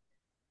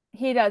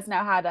 He does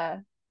know how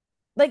to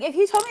like if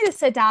he told me to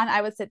sit down,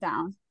 I would sit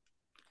down.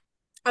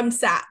 I'm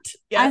sat.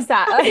 I'm Yes.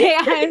 sat. Okay,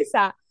 I'm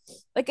sat.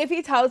 Like if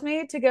he tells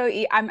me to go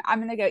eat, I'm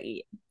gonna go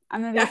eat. I'm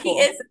gonna be Yeah, a he fool.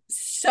 is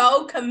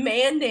so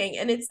commanding,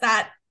 and it's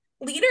that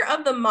leader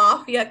of the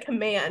mafia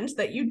command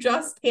that you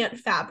just can't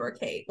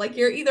fabricate. Like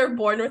you're either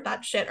born with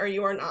that shit or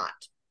you are not.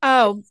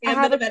 Oh, Sam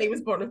Benedetti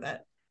was born with it.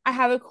 I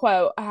have a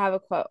quote. I have a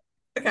quote.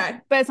 Okay.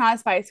 But it's not a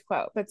spice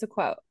quote, but it's a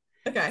quote.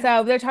 Okay.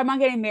 So they're talking about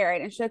getting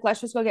married, and she's like, "Let's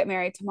just go get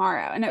married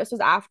tomorrow." And it was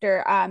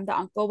after the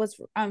uncle was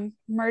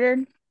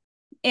murdered,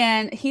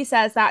 and he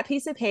says that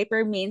piece of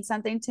paper means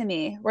something to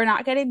me. We're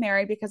not getting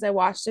married because I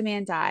watched a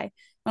man die.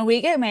 When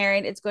we get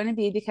married, it's going to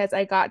be because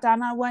I got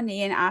down on one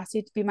knee and asked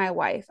you to be my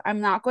wife.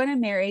 I'm not going to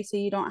marry so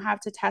you don't have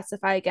to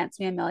testify against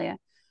me, Amelia.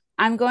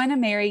 I'm going to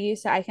marry you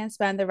so I can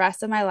spend the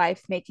rest of my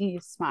life making you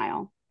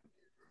smile.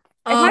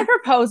 If my Um,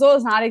 proposal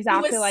is not he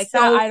exactly was like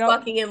that, so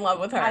fucking in love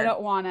with I her.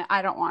 don't want it.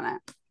 I don't want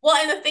it. Well,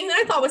 and the thing that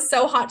I thought was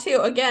so hot too,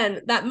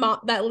 again,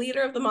 that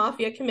leader of the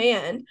mafia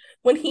command,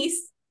 when he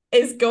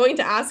is going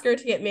to ask her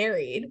to get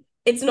married,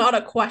 it's not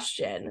a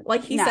question.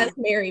 Like he says,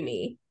 No. "Marry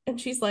me,"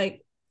 and she's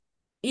like,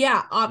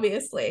 "Yeah,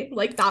 obviously."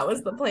 Like that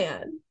was the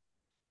plan.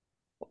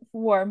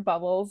 Warm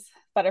bubbles,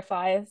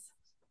 butterflies.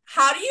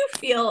 How do you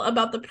feel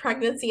about the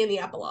pregnancy in the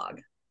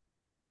epilogue?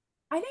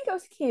 I think it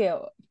was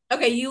cute.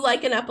 Okay, you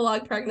like an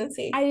epilogue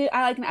pregnancy? I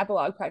like an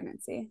epilogue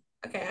pregnancy.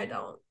 Okay, I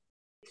don't.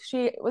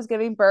 She was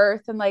giving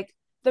birth and like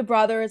the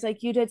brother is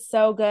like, you did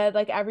so good.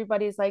 Like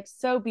everybody's like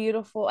so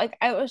beautiful. Like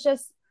I was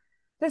just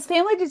this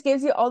family just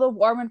gives you all the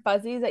warm and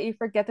fuzzies that you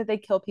forget that they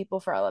kill people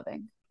for a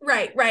living.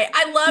 Right, right.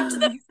 I loved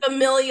the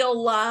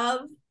familial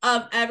love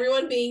of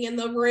everyone being in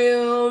the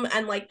room,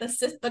 and like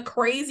the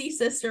crazy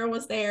sister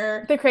was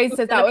there. The crazy Who's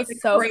says gonna that be the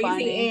was so crazy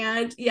funny.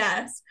 aunt.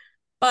 Yes.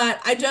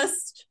 But I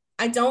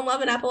don't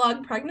love an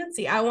epilogue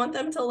pregnancy. I want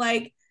them to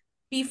like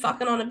be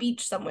fucking on a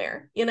beach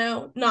somewhere,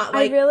 not I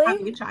like really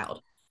having a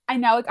child. I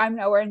know like I'm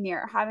nowhere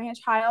near having a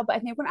child, but I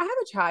think when I have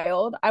a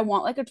child, I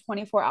want like a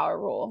 24-hour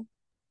rule.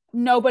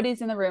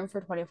 Nobody's in the room for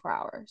 24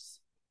 hours.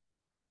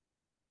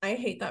 I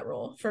hate that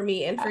rule for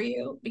me and for Yeah.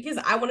 you because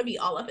I want to be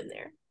all up in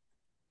there.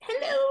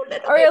 Hello,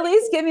 little Or baby. at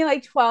least give me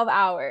like 12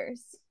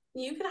 hours.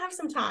 You can have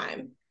some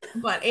time,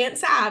 but Aunt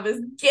Sav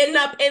is getting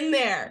up in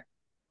there.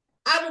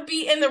 I will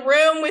be in the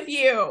room with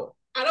you.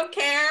 I don't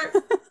care.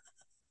 I'm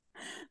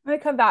gonna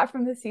come back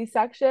from the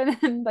C-section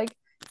and like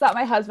it's not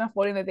my husband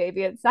holding the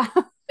baby, it's not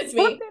It's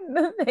me. holding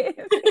the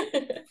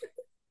baby.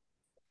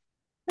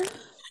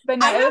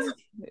 But I no, it have was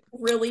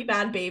really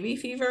bad baby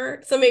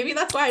fever. So maybe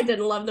that's why I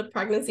didn't love the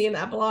pregnancy in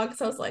the epilogue.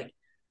 So I was like,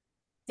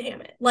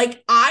 damn it.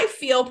 Like, I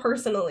feel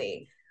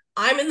personally,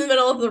 I'm in the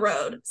middle of the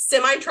road,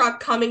 semi truck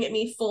coming at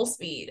me full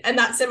speed. And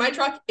that semi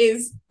truck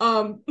is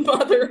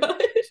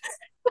motherhood.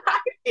 I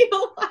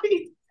feel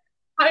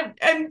like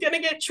I'm going to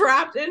get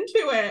trapped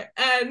into it.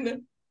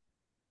 And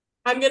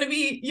I'm going to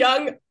be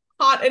young,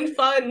 hot, and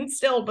fun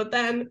still. But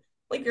then,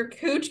 like, your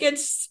cooch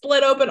gets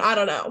split open. I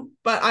don't know.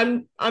 But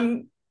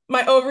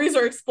my ovaries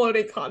are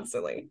exploding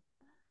constantly.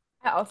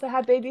 I also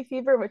have baby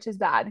fever, which is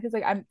bad because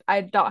like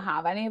I don't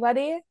have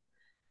anybody,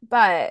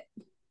 but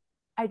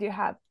I do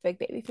have big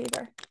baby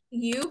fever.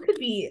 You could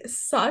be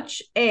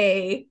such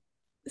a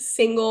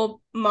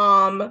single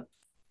mom.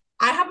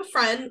 I have a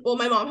friend. Well,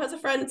 my mom has a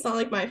friend. It's not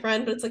like my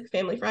friend, but it's like a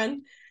family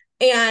friend.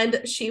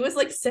 And she was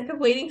like sick of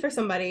waiting for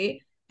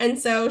somebody. And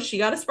so she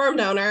got a sperm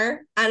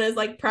donor and is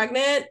like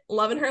pregnant,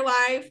 loving her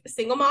life,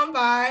 single mom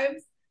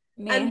vibes,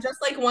 and Me. just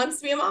like wants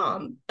to be a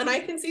mom. And I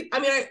can see, I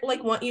mean, I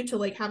like want you to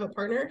like have a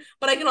partner,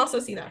 but I can also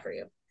see that for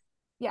you.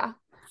 Yeah.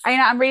 I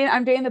know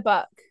I'm doing the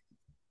book.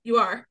 You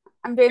are.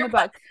 I'm doing the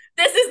book.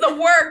 This is the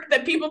work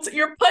that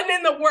you're putting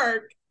in the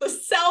work, the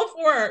self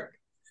work.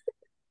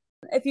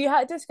 If you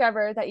had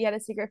discovered that you had a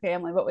secret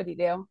family, what would you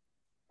do?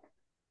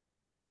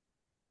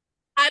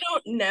 I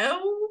don't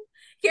know.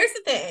 Here's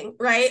the thing,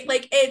 right?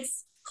 Like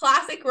it's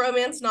classic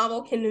romance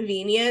novel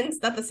convenience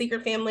that the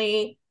secret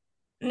family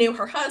knew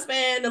her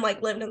husband and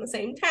like lived in the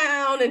same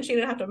town and she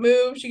didn't have to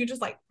move. She could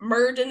just like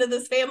merge into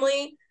this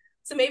family.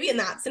 So maybe in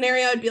that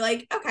scenario, I'd be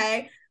like,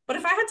 okay. But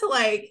if I had to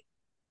like,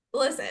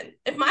 listen,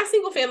 if my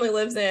single family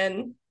lives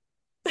in,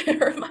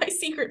 or if my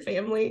secret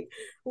family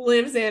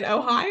lives in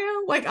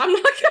Ohio, like I'm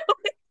not gonna.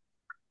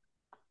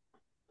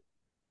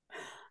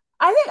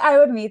 I think I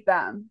would meet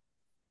them.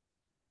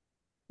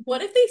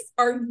 What if they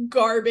are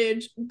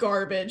garbage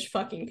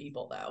fucking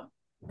people though?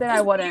 Then I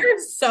Because we wouldn't. are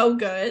so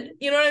good.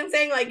 You know what I'm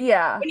saying? Like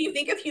Yeah. when you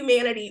think of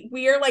humanity,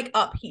 we are like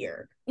up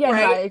here, Yeah, no,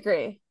 right? I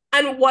agree.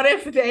 And what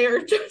if they are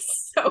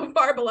just so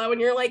far below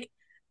and you're like,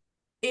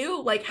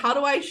 ew, like how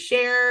do I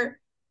share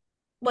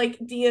like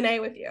DNA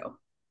with you?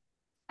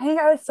 I think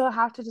I would still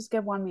have to just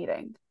give one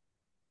meeting.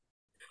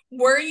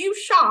 Were you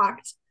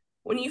shocked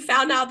when you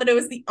found out that it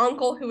was the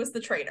uncle who was the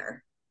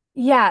traitor?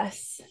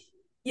 Yes.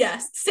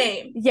 Yes,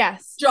 same.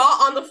 Yes.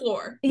 Jaw on the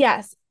floor.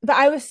 Yes. But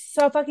I was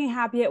so fucking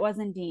happy it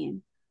wasn't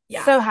Dean.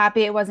 Yeah. So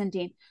happy it wasn't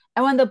Dean.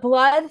 And when the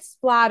blood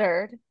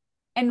splattered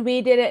and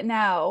we didn't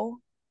know,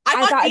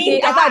 I thought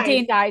Dean died. I thought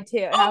Dean died too.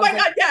 And oh my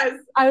God, yes.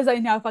 I was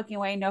like, no fucking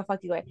way, no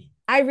fucking way.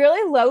 I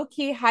really low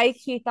key, high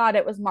key thought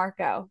it was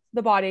Marco,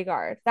 the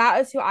bodyguard. That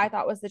was who I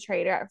thought was the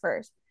traitor at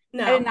first.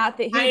 No, I did not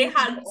think. I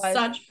had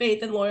such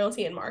faith and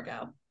loyalty in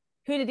Marco.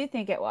 Who did you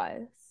think it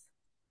was?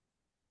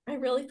 I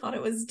really thought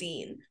it was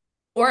Dean.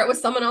 Or it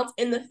was someone else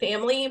in the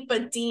family,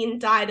 but Dean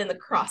died in the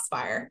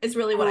crossfire, is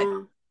really what I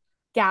thought.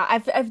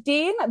 Yeah, if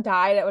Dean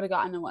died, it would have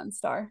gotten a 1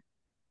 star.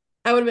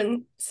 I would have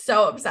been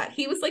so upset.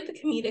 He was like the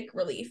comedic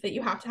relief that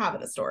you have to have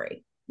in a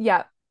story.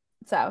 Yep.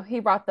 So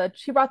she brought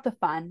the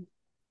fun.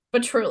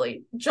 But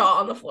truly, jaw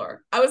on the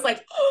floor. I was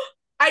like, oh,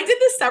 I did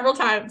this several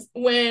times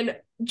when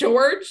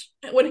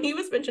he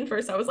was mentioned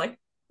first, I was like,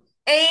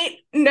 ain't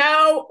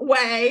no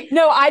way.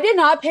 No, I did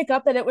not pick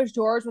up that it was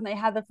George when they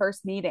had the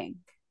first meeting.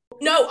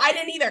 No, I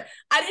didn't either.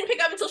 I didn't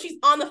pick up until she's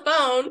on the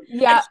phone.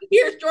 Yeah. And she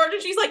hears George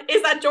and she's like,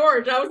 is that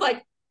George? And I was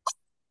like,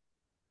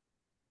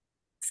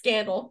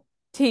 scandal.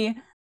 T.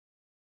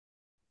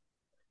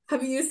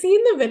 Have you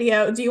seen the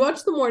video? Do you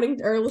watch the morning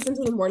or listen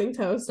to the Morning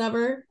Toast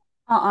ever?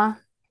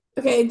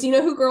 Okay, do you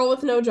know who Girl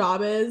with No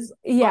Job is?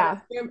 Yeah.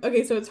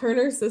 Okay, so it's her and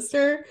her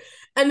sister.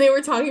 And they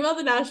were talking about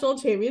the national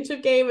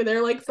championship game, and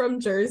they're like from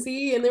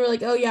Jersey, and they were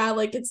like, oh yeah,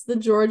 like it's the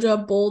Georgia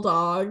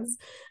Bulldogs.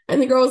 And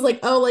the girl was like,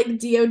 oh, like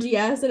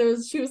DOGS,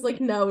 and she was like,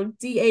 no,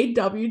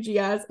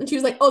 DAWGS. And she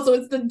was like, oh, so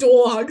it's the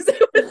dogs.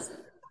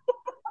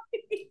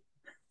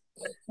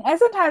 I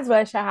sometimes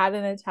wish I had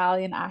an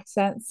Italian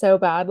accent so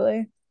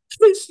badly.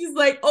 She's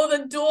like, oh, the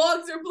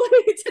dogs are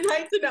playing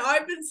tonight. So now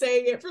I've been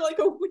saying it for like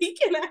a week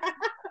and a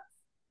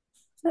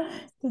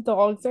half. The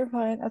dogs are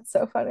fine. That's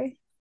so funny.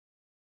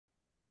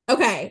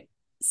 Okay,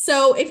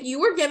 so if you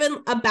were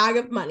given a bag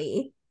of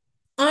money,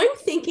 I'm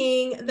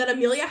thinking that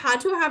Amelia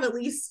had to have at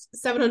least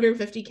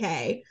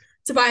 $750K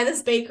to buy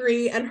this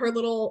bakery and her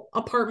little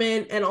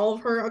apartment and all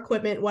of her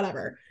equipment,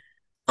 whatever.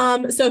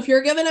 So if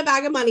you're given a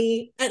bag of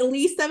money, at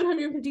least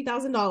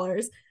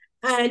 $750,000,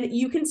 and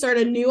you can start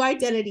a new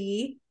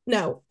identity,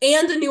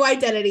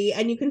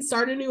 and you can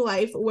start a new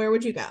life, where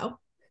would you go?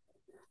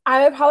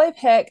 I would probably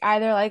pick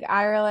either like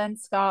Ireland,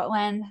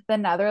 Scotland, the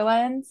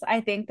Netherlands.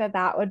 I think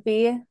that would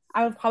be,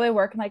 I would probably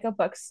work in like a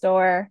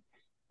bookstore.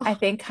 I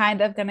think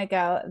kind of gonna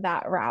go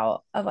that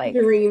route of like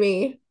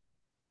dreamy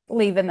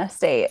leaving the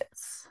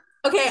States.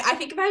 Okay, I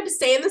think if I had to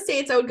stay in the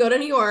States, I would go to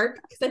New York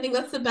because I think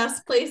that's the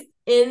best place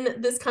in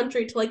this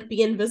country to like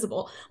be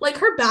invisible. Like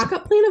her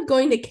backup plan of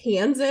going to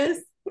Kansas,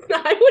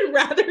 I would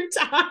rather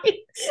die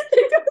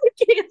than go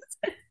to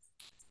Kansas.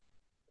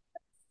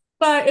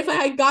 But if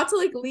I got to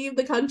like leave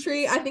the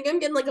country, I think I'm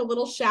getting like a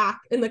little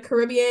shack in the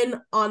Caribbean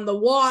on the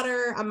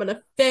water. I'm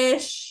gonna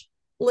fish,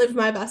 live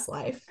my best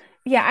life.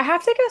 Yeah, I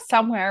have to go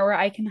somewhere where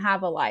I can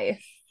have a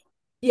life.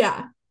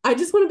 Yeah, I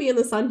just want to be in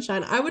the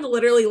sunshine. I would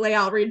literally lay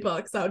out, read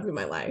books. That would be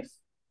my life.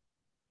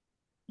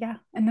 Yeah,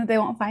 and then they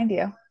won't find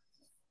you.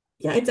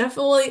 Yeah, I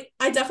definitely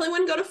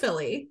wouldn't go to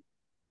Philly.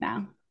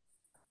 No.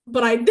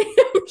 But I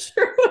damn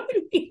sure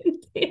wouldn't be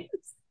in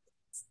Kansas.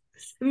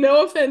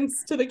 No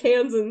offense to the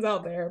Kansans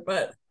out there,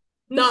 but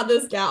not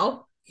this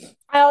gal.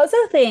 I also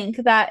think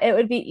that it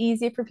would be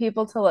easy for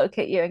people to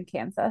locate you in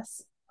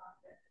Kansas.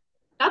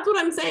 That's what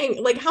I'm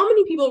saying. Like, how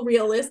many people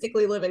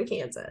realistically live in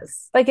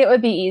Kansas? Like, it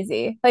would be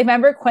easy. Like,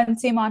 remember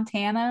Quincy,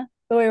 Montana?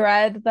 That we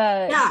read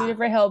the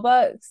Juniper Hill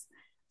books?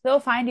 They'll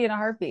find you in a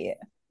heartbeat.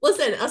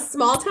 Listen, a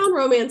small town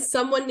romance,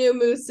 someone new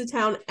moves to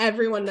town,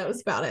 everyone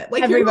knows about it.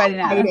 Like, everybody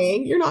knows.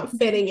 You're not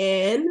fitting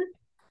in.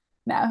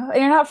 No,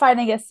 you're not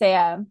finding a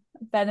Sam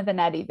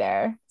Benevinetti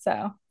there.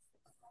 So,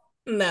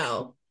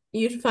 no,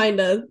 you'd find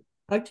a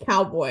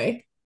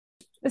cowboy.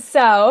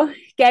 So,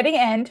 getting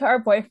into our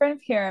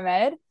boyfriend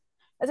pyramid.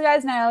 As you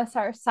guys know, it's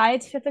our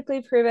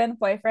scientifically proven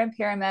boyfriend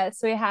pyramid.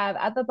 So we have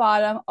at the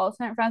bottom,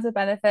 ultimate friends with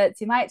benefits.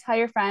 You might tell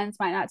your friends,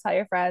 might not tell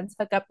your friends,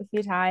 hook up a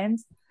few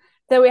times.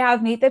 Then we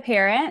have meet the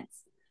parents.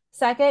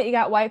 Second, you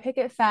got white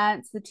picket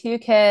fence, the 2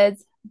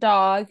 kids,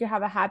 dog, you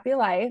have a happy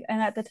life.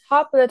 And at the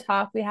top of the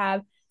top, we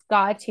have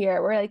God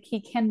tier, where like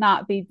he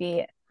cannot be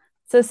beat.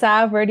 So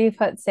Sav, where do you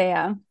put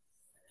Sam?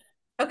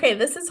 Okay,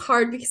 this is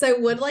hard because I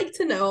would like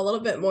to know a little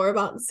bit more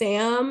about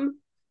Sam,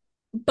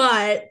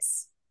 but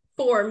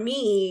for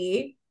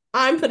me,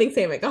 I'm putting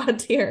Sam at God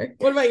tier.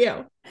 What about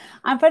you?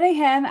 I'm putting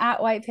him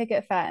at white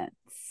picket fence.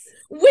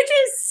 Which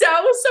is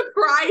so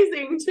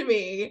surprising to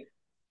me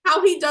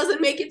how he doesn't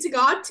make it to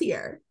God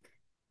tier.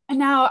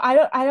 Now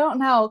I don't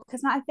know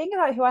because I think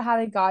about who I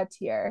had in God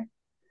tier,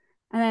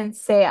 and then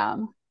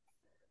Sam.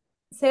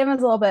 Sam is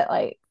a little bit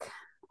like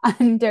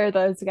under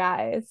those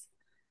guys.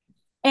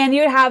 And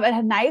you would have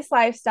a nice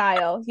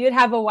lifestyle. You would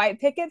have a white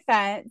picket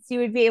fence. You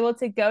would be able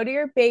to go to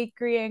your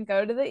bakery and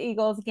go to the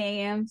Eagles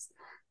games.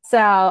 So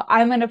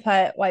I'm gonna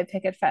put white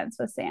picket fence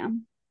with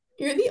Sam.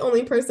 You're the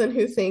only person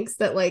who thinks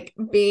that like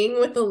being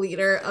with the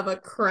leader of a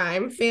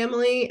crime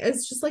family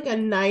is just like a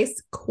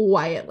nice,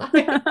 quiet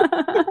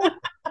life.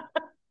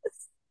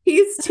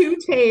 He's too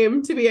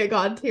tame to be a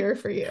god tier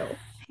for you.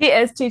 He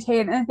is too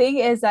tame. And the thing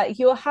is that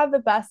you will have the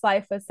best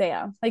life with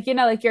Sam. Like,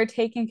 like you're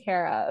taken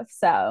care of.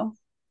 So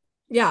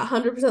Yeah,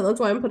 100%. That's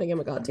why I'm putting him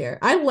a god tier.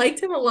 I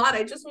liked him a lot.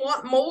 I just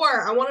want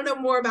more. I want to know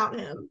more about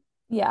him.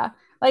 yeah.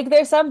 Like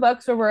there's some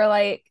books where we're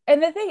like,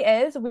 and the thing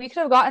is, we could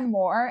have gotten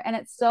more and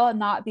it still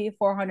not be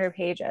 400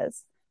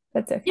 pages.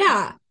 That's okay.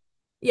 Yeah.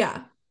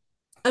 Yeah.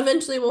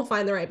 Eventually we'll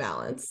find the right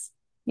balance.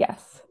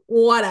 Yes.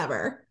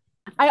 Whatever.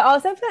 I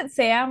also put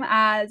Sam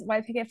as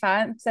white picket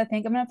fence. I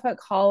think I'm gonna put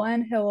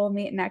Colin, who we'll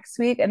meet next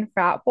week, and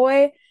Frat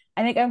Boy.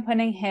 I think I'm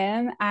putting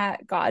him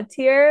at God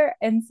tier,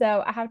 and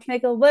so I have to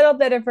make a little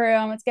bit of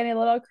room. It's getting a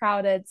little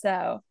crowded,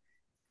 so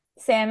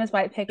Sam is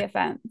white picket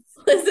fence.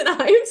 Listen,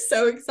 I am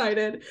so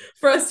excited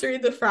for us to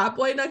read the Frat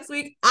Boy next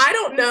week. I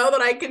don't know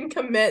that I can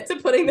commit to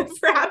putting the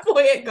Frat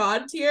Boy at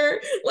God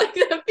tier. Like,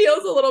 that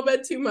feels a little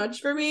bit too much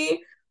for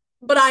me,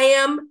 but I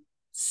am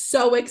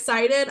so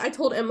excited. I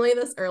told Emily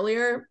this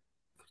earlier.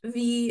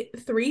 The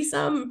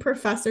threesome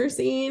professor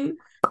scene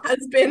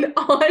has been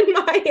on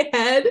my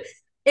head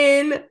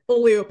in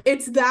loop.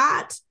 It's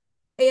that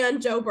and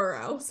Joe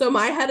Burrow. So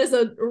my head is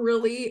a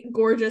really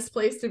gorgeous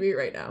place to be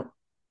right now.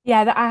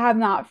 Yeah, I have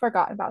not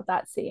forgotten about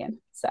that scene.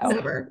 So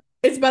Never.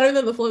 It's better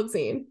than the float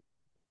scene.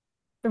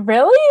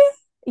 really,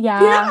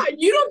 Yeah, yeah,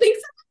 you don't think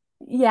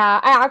so? yeah.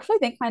 I actually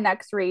think my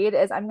next read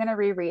is I'm gonna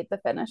reread The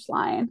Finish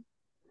Line,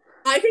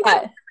 I think I'm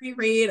gonna but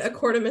reread A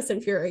Court of Mist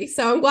and Fury.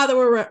 So I'm glad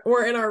that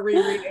we're in our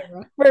reread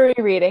era. we're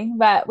rereading.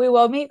 But we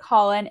will meet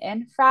Colin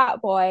in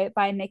Frat Boy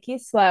by Nikki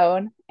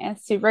Sloan, and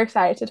super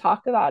excited to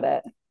talk about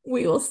it.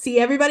 We will see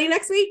everybody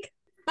next week.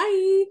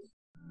 Bye.